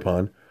to feed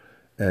upon.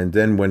 And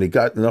then when he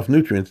got enough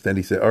nutrients, then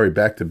he said, all right,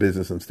 back to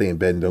business and stay in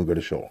bed and don't go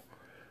to shul.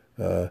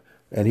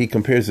 And he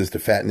compares this to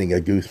fattening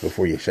a goose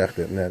before you shecht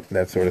it and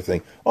that sort of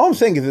thing. All I'm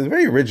saying is it's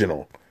very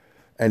original.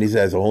 And he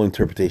has a whole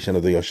interpretation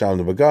of the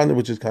Yashalna Vagana,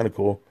 which is kind of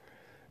cool.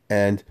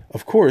 And,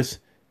 of course,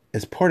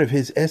 as part of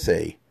his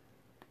essay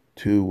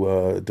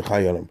to the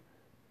Chayonim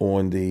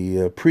on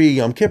the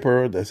pre-Yom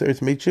Kippur, the Seretz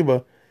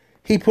Meitzshiva,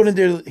 he put in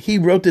there, he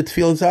wrote the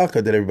Tefillah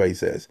Zakah that everybody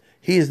says.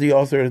 He is the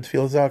author of the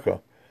Tefillah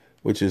Zakah,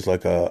 which is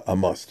like a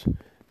must.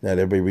 Not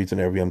everybody reads on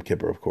every Yom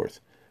Kippur, of course.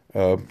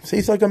 So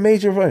he's like a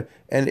major,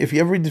 and if you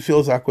ever read the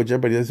Tefillah Zakah, which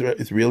everybody does,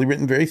 it's really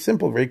written very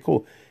simple, very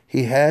cool.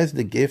 He has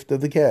the gift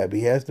of the gab.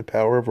 He has the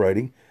power of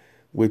writing,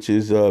 which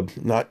is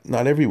not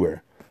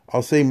everywhere.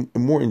 I'll say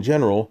more in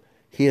general,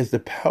 he has the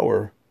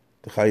power,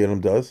 the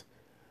Chayonim does,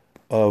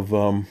 of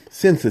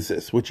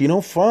synthesis, which you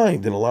don't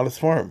find in a lot of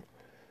Sfarim.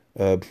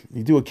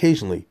 You do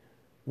occasionally.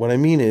 What I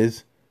mean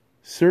is,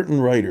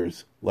 certain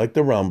writers, like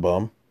the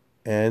Rambam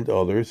and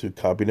others who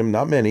copied him,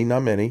 not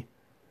many,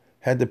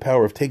 had the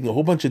power of taking a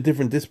whole bunch of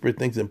different disparate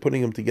things and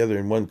putting them together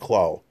in one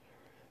klal.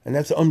 And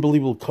that's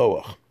unbelievable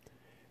koach.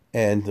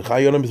 And the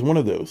Chayonim is one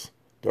of those.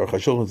 The Aruch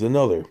HaShulchan is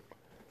another.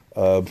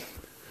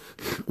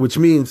 Which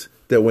means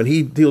that when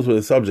he deals with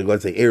a subject,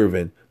 let's say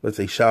Eruvin, let's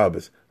say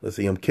Shabbos, let's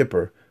say Yom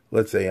Kippur,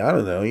 let's say, I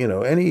don't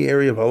know, any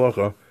area of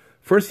halacha,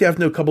 first you have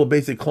to know a couple of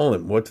basic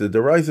klolim. What's the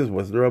deraises,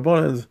 what's the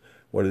rabbanans,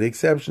 what are the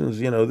exceptions,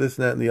 this,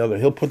 and that, and the other.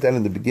 He'll put that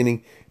in the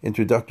beginning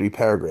introductory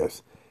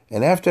paragraphs.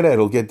 And after that,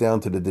 he'll get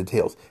down to the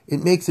details.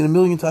 It makes it a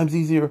million times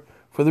easier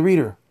for the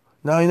reader.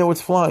 Now you know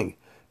what's flying.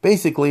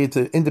 Basically, it's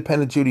an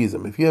independent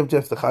Judaism. If you have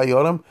just the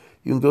Chayonim,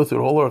 you can go through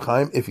the whole Orach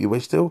Chaim if you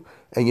wish to,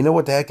 and you know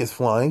what the heck is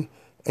flying,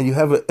 and you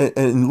have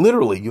and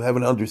literally you have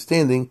an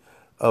understanding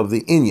of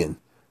the Inyan.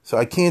 So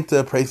I can't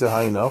praise it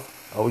high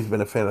enough. I've always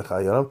been a fan of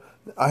Chayonim.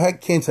 I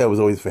can't say I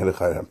was always a fan of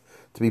Chayonim.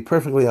 To be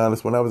perfectly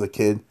honest, when I was a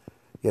kid,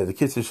 the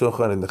Kitzur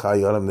Shulchan and the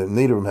Chayonim,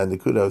 neither of them had the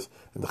kudos,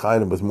 and the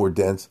Chayonim was more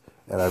dense,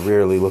 and I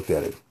rarely looked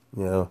at it. I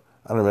don't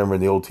remember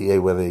in the old TA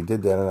whether they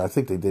did that, and I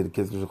think they did the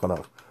Kitzur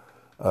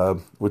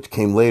Shulchan, which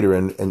came later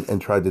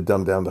and tried to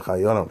dumb down the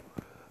Chayonim.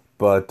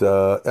 But,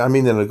 I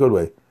mean that in a good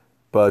way.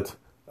 But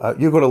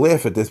you're going to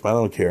laugh at this, but I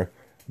don't care.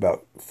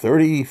 About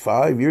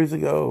 35 years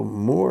ago,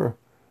 more,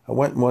 I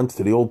went once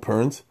to the old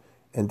Perns,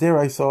 and there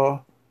I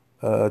saw,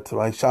 to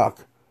my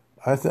shock,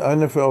 I don't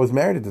know if I was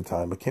married at the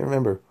time, I can't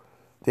remember.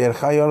 They had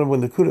Chayonim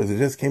with the Kudas. It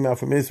just came out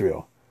from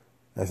Israel.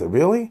 I said,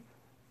 really?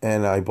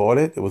 And I bought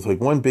it. It was like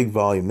one big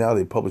volume. Now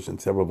they publish in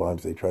several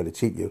volumes. They try to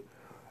cheat you.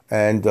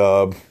 And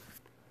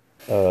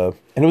it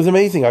was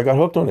amazing. I got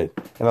hooked on it.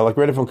 And I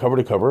read it from cover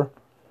to cover.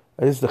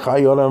 It's the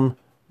Chayonim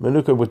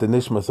Menuka with the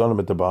Nishma Sonim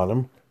at the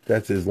bottom.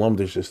 That's his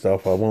Lumdish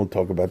stuff. I won't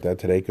talk about that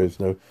today because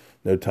no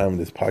time in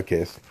this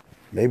podcast.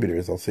 Maybe there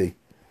is. I'll see.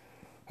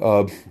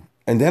 And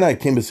then I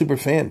became a super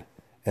fan.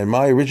 And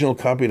my original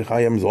copy of the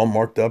Chayyim is all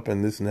marked up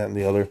and this and that and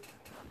the other.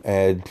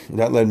 And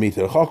that led me to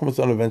the Chacham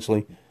Son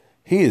eventually.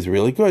 He is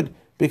really good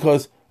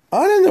because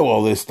I didn't know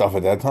all this stuff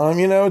at that time.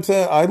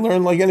 I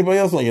learned like anybody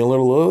else, like a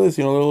little of this,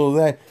 a little of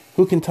that.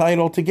 Who can tie it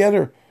all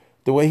together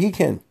the way he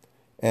can?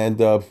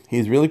 And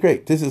he's really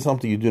great. This is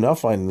something you do not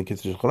find in the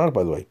Kitzur Shulchan Aruch,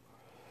 by the way.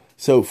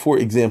 So, for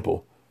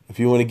example, if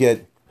you want to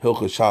get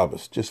Hilchos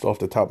Shabbos, just off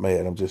the top of my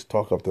head, I'm just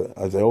talking up to,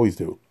 as I always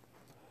do.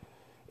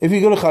 If you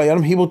go to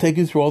Chayyim, he will take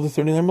you through all the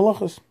 39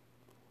 malachas.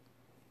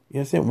 You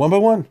understand? One by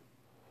one.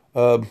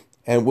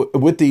 And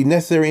with the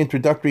necessary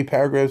introductory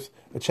paragraphs,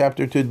 a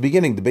chapter to the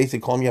beginning, the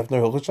basic column you have to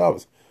know Hilchos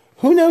Shabbos.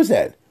 Who knows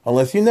that?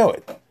 Unless you know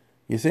it.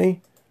 You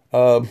see?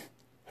 Who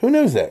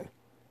knows that?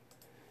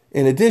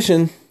 In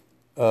addition,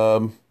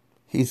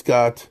 he's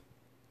got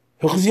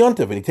Hilchos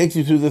Yontif, and he takes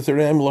you through the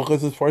 39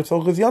 malachas as far as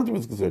Hilchos Yontif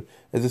is concerned,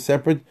 as a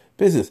separate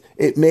business.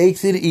 It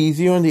makes it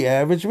easier on the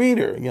average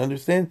reader. You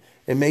understand?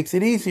 It makes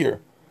it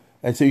easier.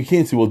 And so you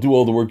can't say, well, do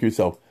all the work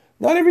yourself.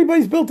 Not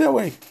everybody's built that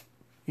way.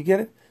 You get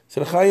it? So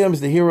the Chayyim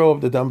is the hero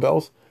of the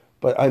dumbbells,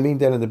 but I mean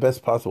that in the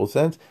best possible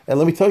sense. And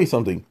let me tell you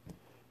something.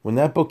 When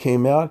that book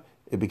came out,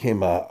 it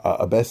became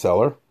a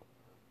bestseller.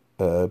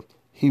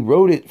 He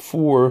wrote it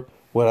for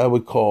what I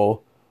would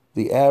call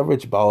the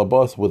average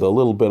balabas with a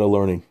little bit of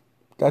learning.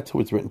 That's who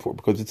it's written for,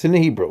 because it's in the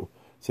Hebrew.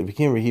 So if you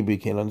can't read Hebrew, you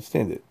can't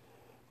understand it.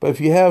 But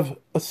if you have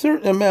a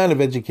certain amount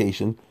of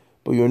education,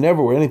 but you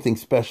never were anything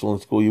special in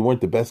school, you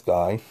weren't the best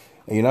guy,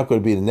 and you're not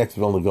going to be the next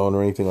Vilna Gaon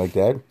or anything like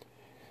that,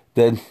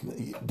 then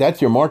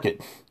that's your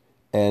market.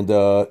 And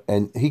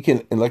he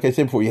can, and like I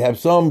said before, you have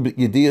some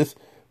Yedias,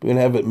 but you're going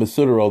to have it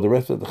Mesudar, the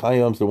rest of the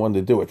Chayyim's the one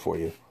to do it for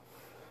you.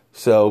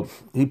 So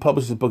he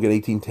published his book in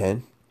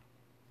 1810,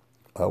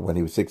 when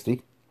he was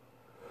 60.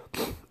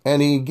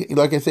 And he,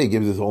 like I say,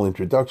 gives his whole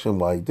introduction,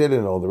 why he did it,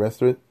 and all the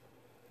rest of it.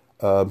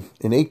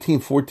 In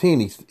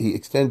 1814, he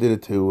extended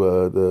it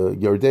to the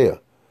Yerdea,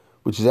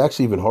 which is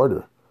actually even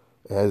harder,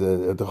 as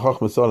the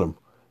Chachmas Adam.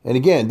 And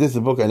again, this is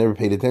a book I never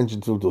paid attention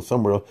to until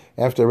somewhere else.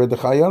 After I read the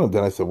Chayanim,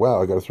 then I said, wow,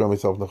 I got to throw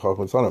myself in the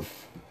Chachmas Adam.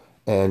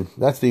 And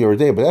that's the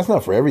Yerdea, but that's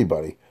not for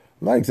everybody.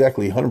 I'm not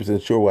exactly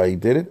 100% sure why he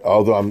did it,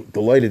 although I'm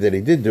delighted that he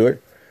did do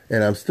it.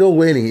 And I'm still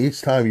waiting.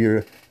 Each time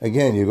you're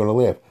going to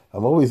laugh.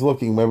 I'm always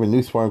looking whenever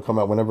new Sfarim come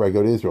out, whenever I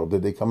go to Israel.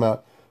 Did they come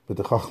out with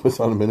the Chachmas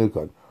Adam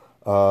Menukad?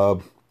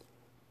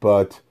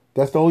 But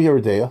that's the whole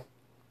Yeridea.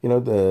 You know,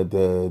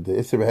 the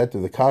Isser Behet,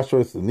 the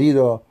Kashrus, the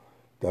Nida,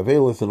 the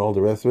Avelis, and all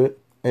the rest of it.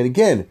 And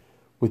again,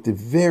 with the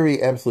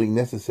very absolutely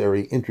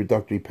necessary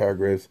introductory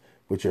paragraphs,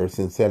 which are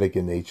synthetic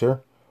in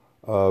nature.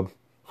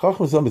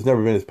 Chachmas Adam has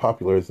never been as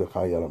popular as the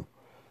Chai Adam.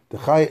 The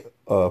Chai,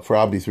 for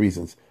obvious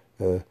reasons,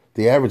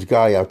 the average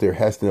guy out there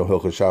has to know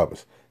Hilchos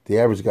Shabbos. The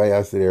average guy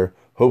out there,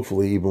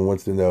 hopefully, even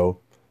wants to know,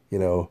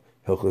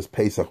 Hilchos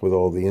Pesach with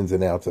all the ins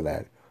and outs of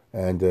that,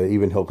 and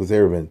even Hilchos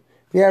Erevin.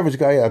 The average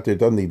guy out there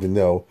doesn't need to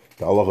know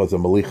the halachas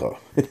of Malicha.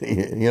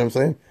 You know what I'm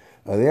saying?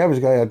 The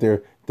average guy out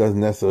there doesn't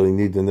necessarily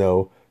need to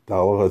know the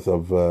halachas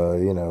of,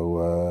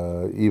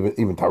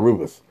 even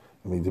Tarubas.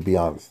 I mean, to be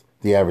honest,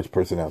 the average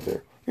person out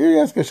there. You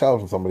ask a shalosh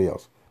from somebody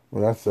else.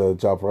 Well, that's a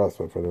job for us,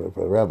 but for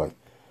the rabbi.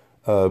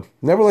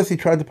 Nevertheless, he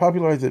tried to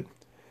popularize it,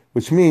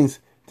 which means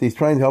that he's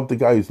trying to help the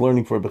guy who's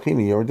learning for a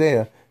Bechina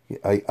Yordea,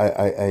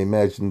 I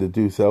imagine, to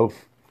do so.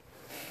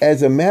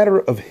 As a matter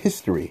of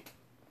history,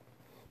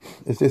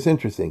 it's just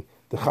interesting.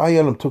 The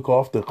Chayyim took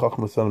off, the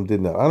Chachmas Adam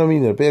did not. I don't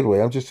mean in a bad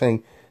way. I'm just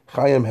saying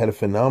Chayyim had a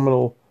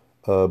phenomenal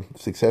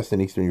success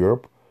in Eastern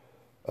Europe.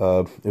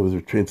 It was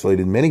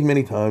translated many,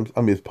 many times.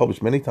 I mean, it was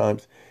published many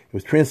times. It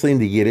was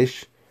translated into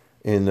Yiddish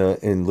in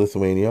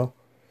Lithuania.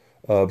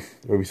 Rabbi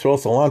Yisrael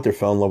Salanter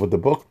fell in love with the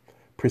book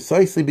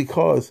precisely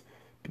because,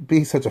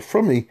 being such a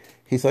frummy,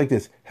 he's like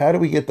this: how do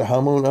we get the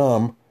Hamon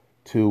Am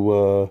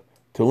to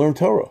learn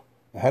Torah?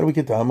 How do we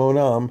get the Hamon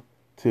Am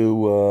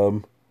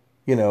to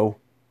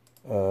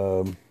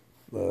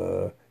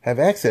have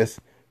access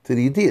to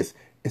the ideas,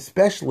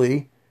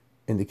 especially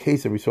in the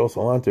case of Yisrael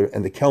Salanter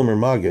and the Kelmer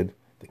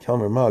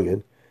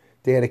Magid,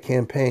 they had a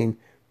campaign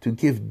to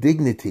give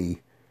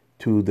dignity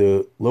to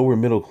the lower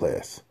middle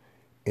class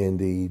in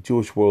the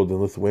Jewish world in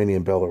Lithuania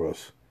and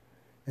Belarus.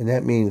 And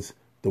that means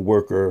the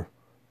worker,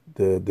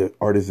 the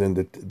artisan,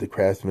 the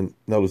craftsman,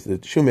 notice the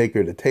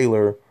shoemaker, the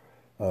tailor,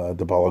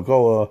 the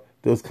balagola,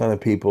 those kind of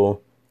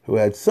people who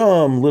had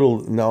some little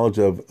knowledge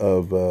of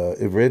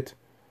Ivrit,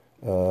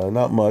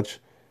 not much,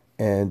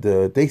 and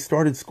they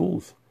started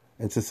schools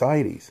and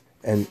societies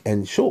and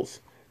shuls.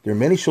 There are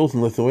many shuls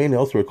in Lithuania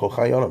elsewhere called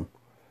Chayonim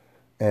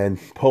and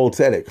Pol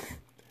Tzedek,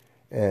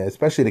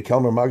 especially the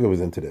Kelmer Magid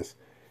was into this.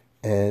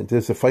 And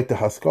there's a fight to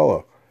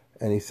Haskalah,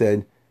 and he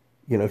said,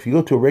 if you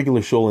go to a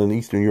regular shul in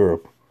Eastern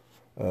Europe,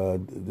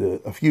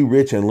 a few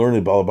rich and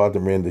learned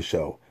Balabatim ran the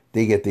show.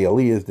 They get the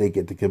aliyahs, they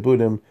get the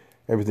kibbudim,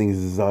 everything is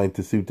designed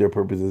to suit their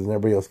purposes, and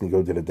everybody else can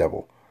go to the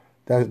devil.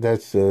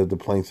 That's the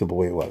plain, simple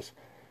way it was.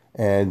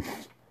 And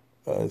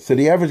so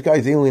the average guy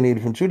is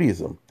alienated from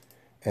Judaism.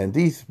 And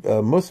these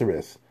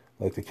Musaris,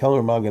 like the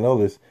Keller Mag and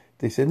others,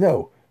 they said,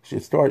 no,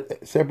 should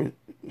start separate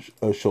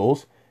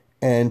shuls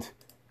and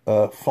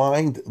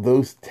find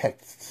those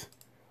texts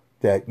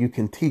that you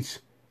can teach,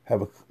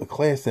 have a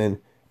class in,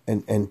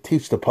 and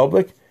teach the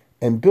public,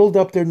 and build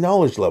up their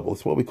knowledge level.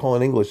 It's what we call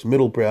in English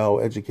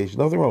middlebrow education.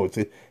 Nothing wrong with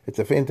it. It's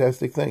a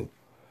fantastic thing.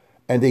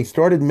 And they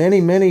started many,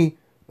 many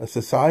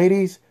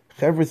societies,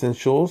 chevras and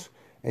shuls,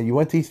 and you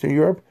went to Eastern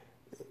Europe,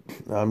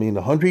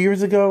 100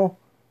 years ago,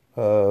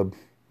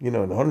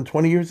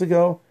 120 years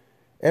ago,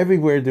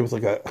 everywhere there was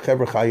like a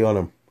chevra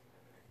chayonim.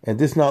 And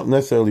this not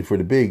necessarily for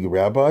the big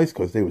rabbis,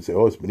 because they would say,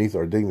 it's beneath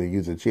our dignity to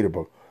use a cheater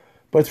book.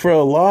 But it's for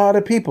a lot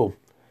of people.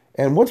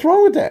 And what's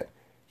wrong with that?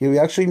 You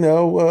actually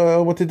know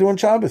what to do on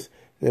Shabbos.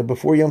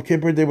 Before Yom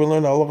Kippur, they would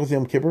learn halachas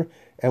Yom Kippur.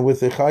 And with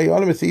the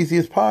Chayonim, it's easy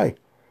as pie.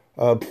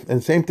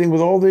 And same thing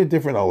with all the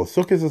different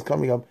Sukkos is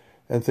coming up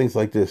and things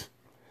like this.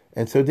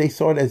 And so they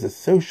saw it as a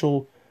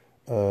social,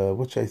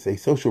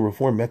 social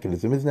reform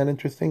mechanism. Isn't that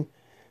interesting?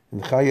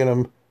 And the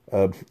Chayonim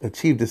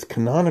achieved this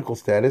canonical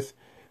status,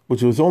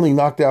 which was only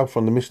knocked out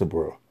from the Mishnah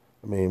Berurah.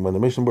 When the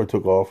Mishnah Berurah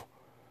took off,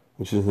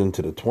 which is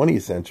into the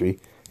 20th century,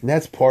 and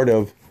that's part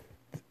of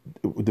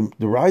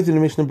the rise of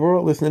the Mishnah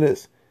Berurah, listen to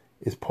this,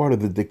 is part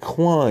of the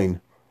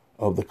decline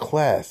of the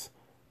class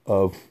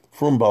of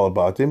Frum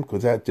Balabatim,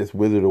 because that just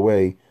withered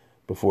away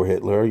before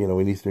Hitler.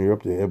 In Eastern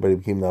Europe, everybody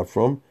became not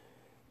Frum,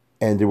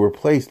 and they were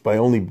replaced by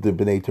only the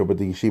B'nai Torah,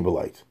 the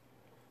Yeshivalites.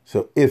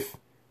 So if,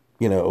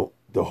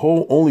 the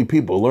whole only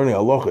people learning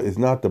halacha is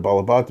not the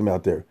Balabatim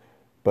out there,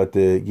 but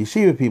the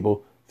yeshiva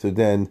people, so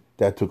then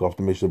that took off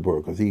the Mishnah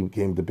Berurah, because he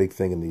became the big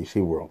thing in the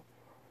yeshiva world.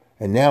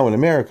 And now in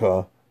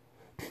America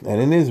and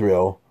in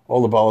Israel,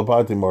 all the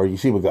Balabatim are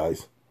yeshiva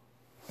guys.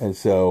 And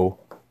so,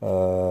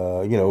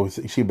 it's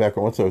yeshiva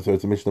background, so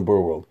it's a Mishnah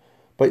Berurah world.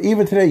 But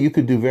even today, you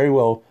could do very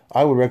well.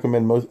 I would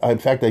recommend in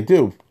fact I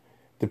do,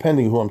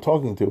 depending who I'm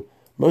talking to,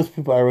 most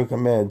people I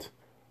recommend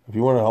If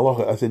you want a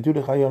halacha, I said do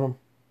the Chayonim,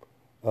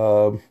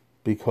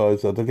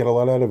 because they'll get a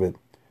lot out of it.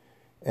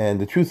 And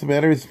the truth of the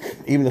matter is,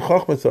 even the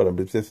Chachmas Sodom,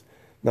 it's just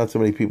not so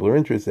many people are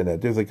interested in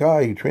that. There's a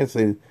guy who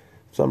translated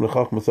some of the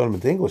Chachmas Sodom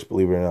into English,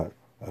 believe it or not.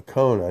 A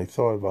Cohen, I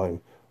saw it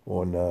on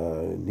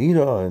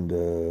Nida and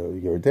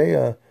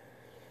Yeridea.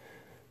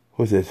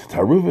 Was it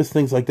Taruvas,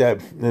 things like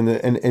that, and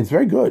it's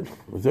very good.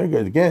 It's very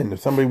good. Again, if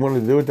somebody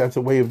wanted to do it, that's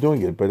a way of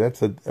doing it, but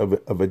that's of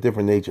a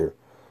different nature.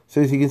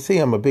 So as you can see,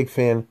 I'm a big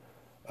fan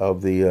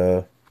of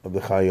the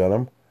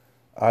Chayonim.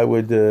 I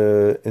would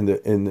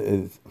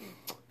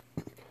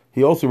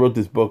he also wrote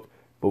this book,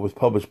 but was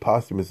published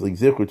posthumously,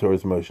 Zichur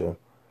Torahs Moshe,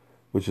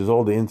 which is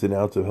all the ins and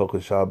outs of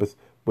Hilchos Shabbos,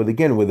 but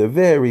again with a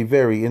very,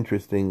 very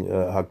interesting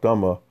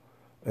Hakdama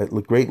at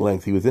great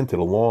length. He was into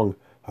the long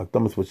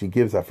Hakdamas which he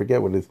gives. I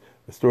forget what it is.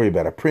 A story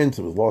about a prince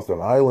who was lost on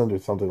an island or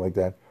something like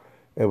that.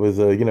 It was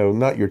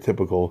not your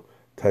typical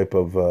type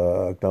of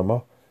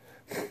Hakdama,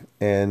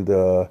 and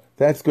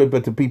that's good.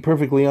 But to be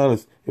perfectly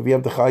honest, if you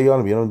have the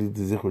Chayonim, you don't need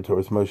the Zichur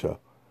Torahs Moshe.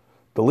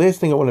 The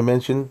last thing I want to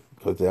mention,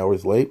 because the hour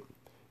is late,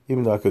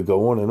 even though I could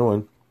go on and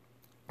on,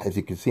 as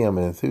you can see, I'm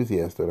an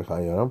enthusiast of the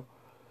Chayonim,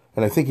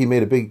 and I think he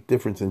made a big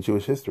difference in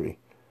Jewish history.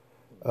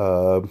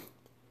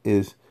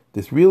 Is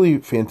this really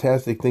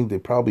fantastic thing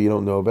that probably you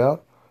don't know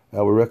about?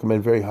 I would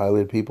recommend very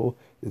highly to people.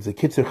 It's a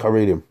Kitzur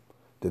Charedim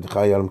that the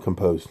Chayonim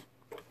composed.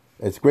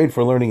 It's great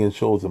for learning in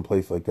shuls and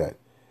places like that.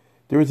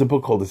 There is a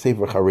book called the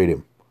Sefer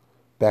Charedim,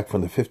 back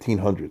from the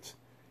 1500s,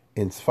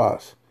 in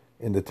Sfas,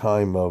 in the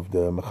time of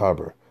the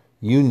Mechaber.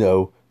 You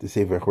know the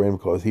Sefer Charedim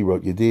because he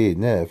wrote Yedid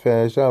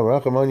Nefesh,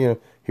 Rachamanya,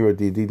 he wrote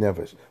the Yedid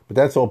Nefesh. But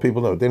that's all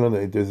people know. They don't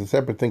know. There's a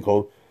separate thing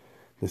called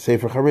the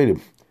Sefer Charedim.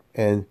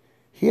 And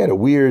he had a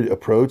weird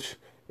approach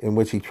in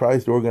which he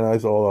tries to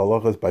organize all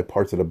halachas by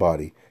parts of the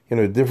body.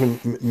 Many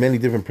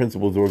different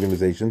principles of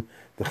organization.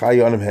 The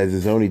Chayonim has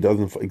his own. He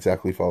doesn't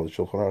exactly follow the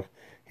Shulchan Aruch.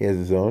 He has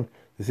his own.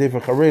 The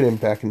Sefer Charedim,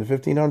 back in the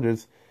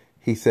 1500s,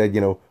 he said,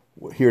 here are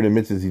the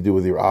mitzvahs you do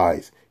with your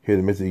eyes. Here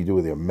are the mitzvahs you do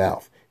with your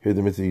mouth. Here are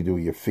the mitzvahs you do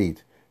with your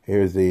feet.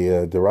 Here's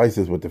the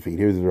deraises with the feet.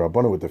 Here's the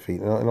Rabbana with the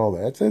feet, and all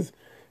that. It says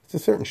it's a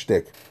certain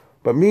shtick.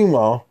 But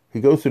meanwhile,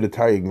 he goes through the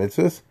Taryag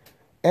mitzvahs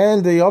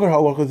and the other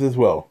halachas as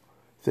well.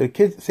 So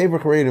the Sefer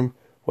Charedim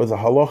was a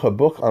halacha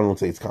book. I don't want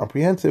to say it's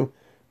comprehensive,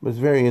 but it's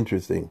very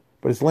interesting.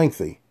 But it's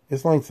lengthy.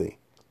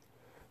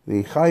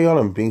 The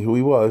Chayonim, being who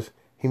he was,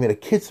 he made a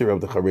kitzur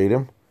of the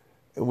Charedim,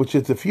 which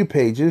is a few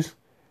pages,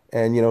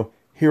 and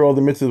here are all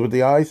the mitzvahs with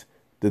the eyes,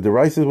 the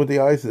deraises with the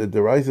eyes, the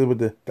deraises with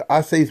the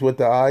ases with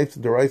the eyes,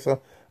 the deraisa,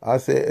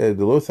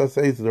 the los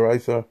ases, the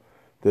deraisa,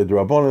 the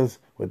drabonas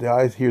with the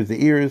eyes. Here's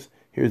the ears,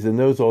 here's the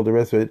nose, all the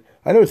rest of it.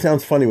 I know it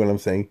sounds funny what I'm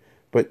saying,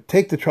 but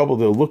take the trouble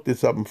to look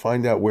this up and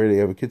find out where they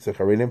have a kitzur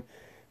Charedim.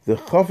 The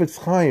Chafetz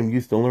Chaim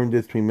used to learn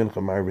this between Mincha,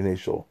 Ma'ariv, and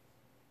Shul.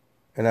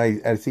 And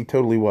I see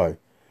totally why.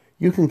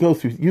 You can go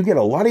through, you get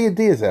a lot of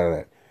ideas out of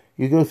that.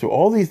 You go through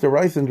all these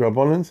deraises and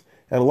drabonans,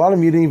 and a lot of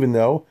them you didn't even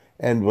know.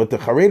 And what the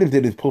Charedim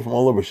did is pull from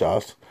all over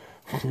Shas.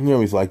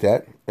 He's like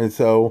that. And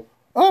so,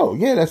 oh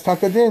yeah, that's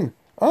Takadin.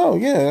 Oh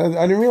yeah,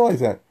 I didn't realize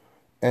that.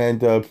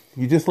 And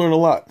you just learn a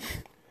lot.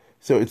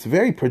 So it's a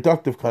very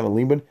productive kind of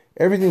limud.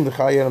 Everything the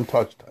Chayonim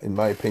touched, in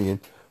my opinion,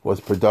 was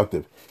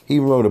productive. He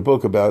wrote a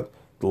book about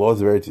the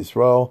laws of Eretz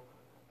Yisrael,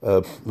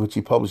 which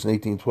he published in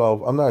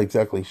 1812. I'm not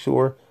exactly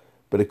sure,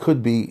 but it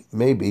could be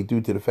maybe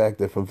due to the fact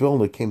that from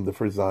Vilna came the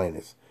first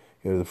Zionists.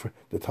 The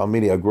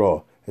Talmidei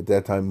Agra at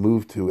that time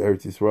moved to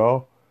Eretz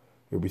Yisrael.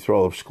 Rabbi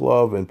Yisrael of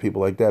Shklov and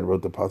people like that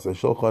wrote the Pasach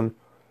Shulchan,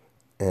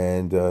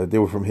 and they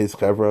were from his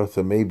chevra,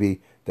 so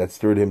maybe that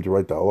stirred him to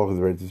write the halachas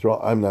of Eretz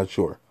Yisrael. I'm not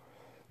sure.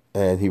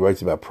 And he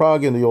writes about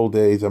Prague in the old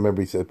days. I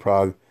remember he said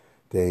Prague,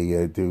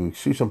 they do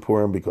Shushan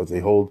Purim because they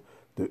hold.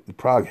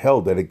 Prague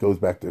held that it goes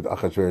back to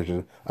Achashverosh,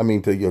 to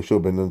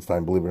Yoshua ben Nun's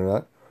time, believe it or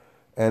not,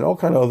 and all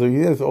kind of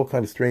all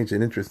kind of strange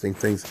and interesting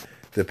things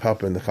that pop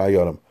up in the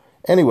Chayonim.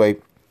 Anyway,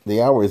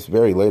 the hour is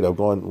very late. I've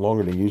gone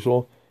longer than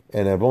usual,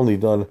 and I've only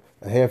done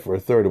a half or a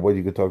third of what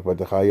you could talk about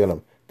the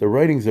Chayonim. The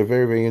writings are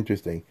very, very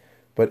interesting,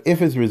 but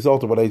if as a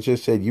result of what I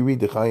just said, you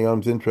read the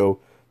Chayonim's intro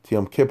to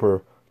Yom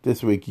Kippur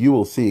this week, you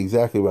will see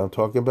exactly what I'm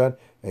talking about,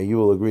 and you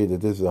will agree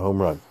that this is a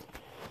home run.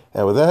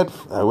 And with that,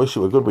 I wish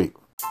you a good week.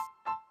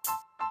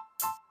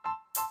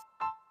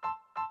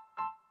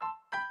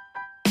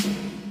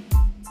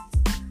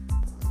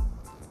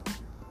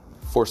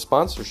 For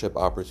sponsorship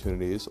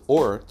opportunities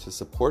or to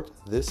support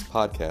this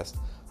podcast,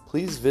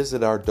 please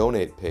visit our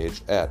donate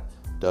page at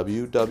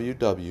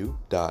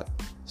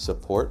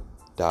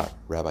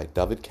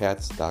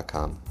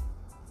www.support.rabbidavidkatz.com.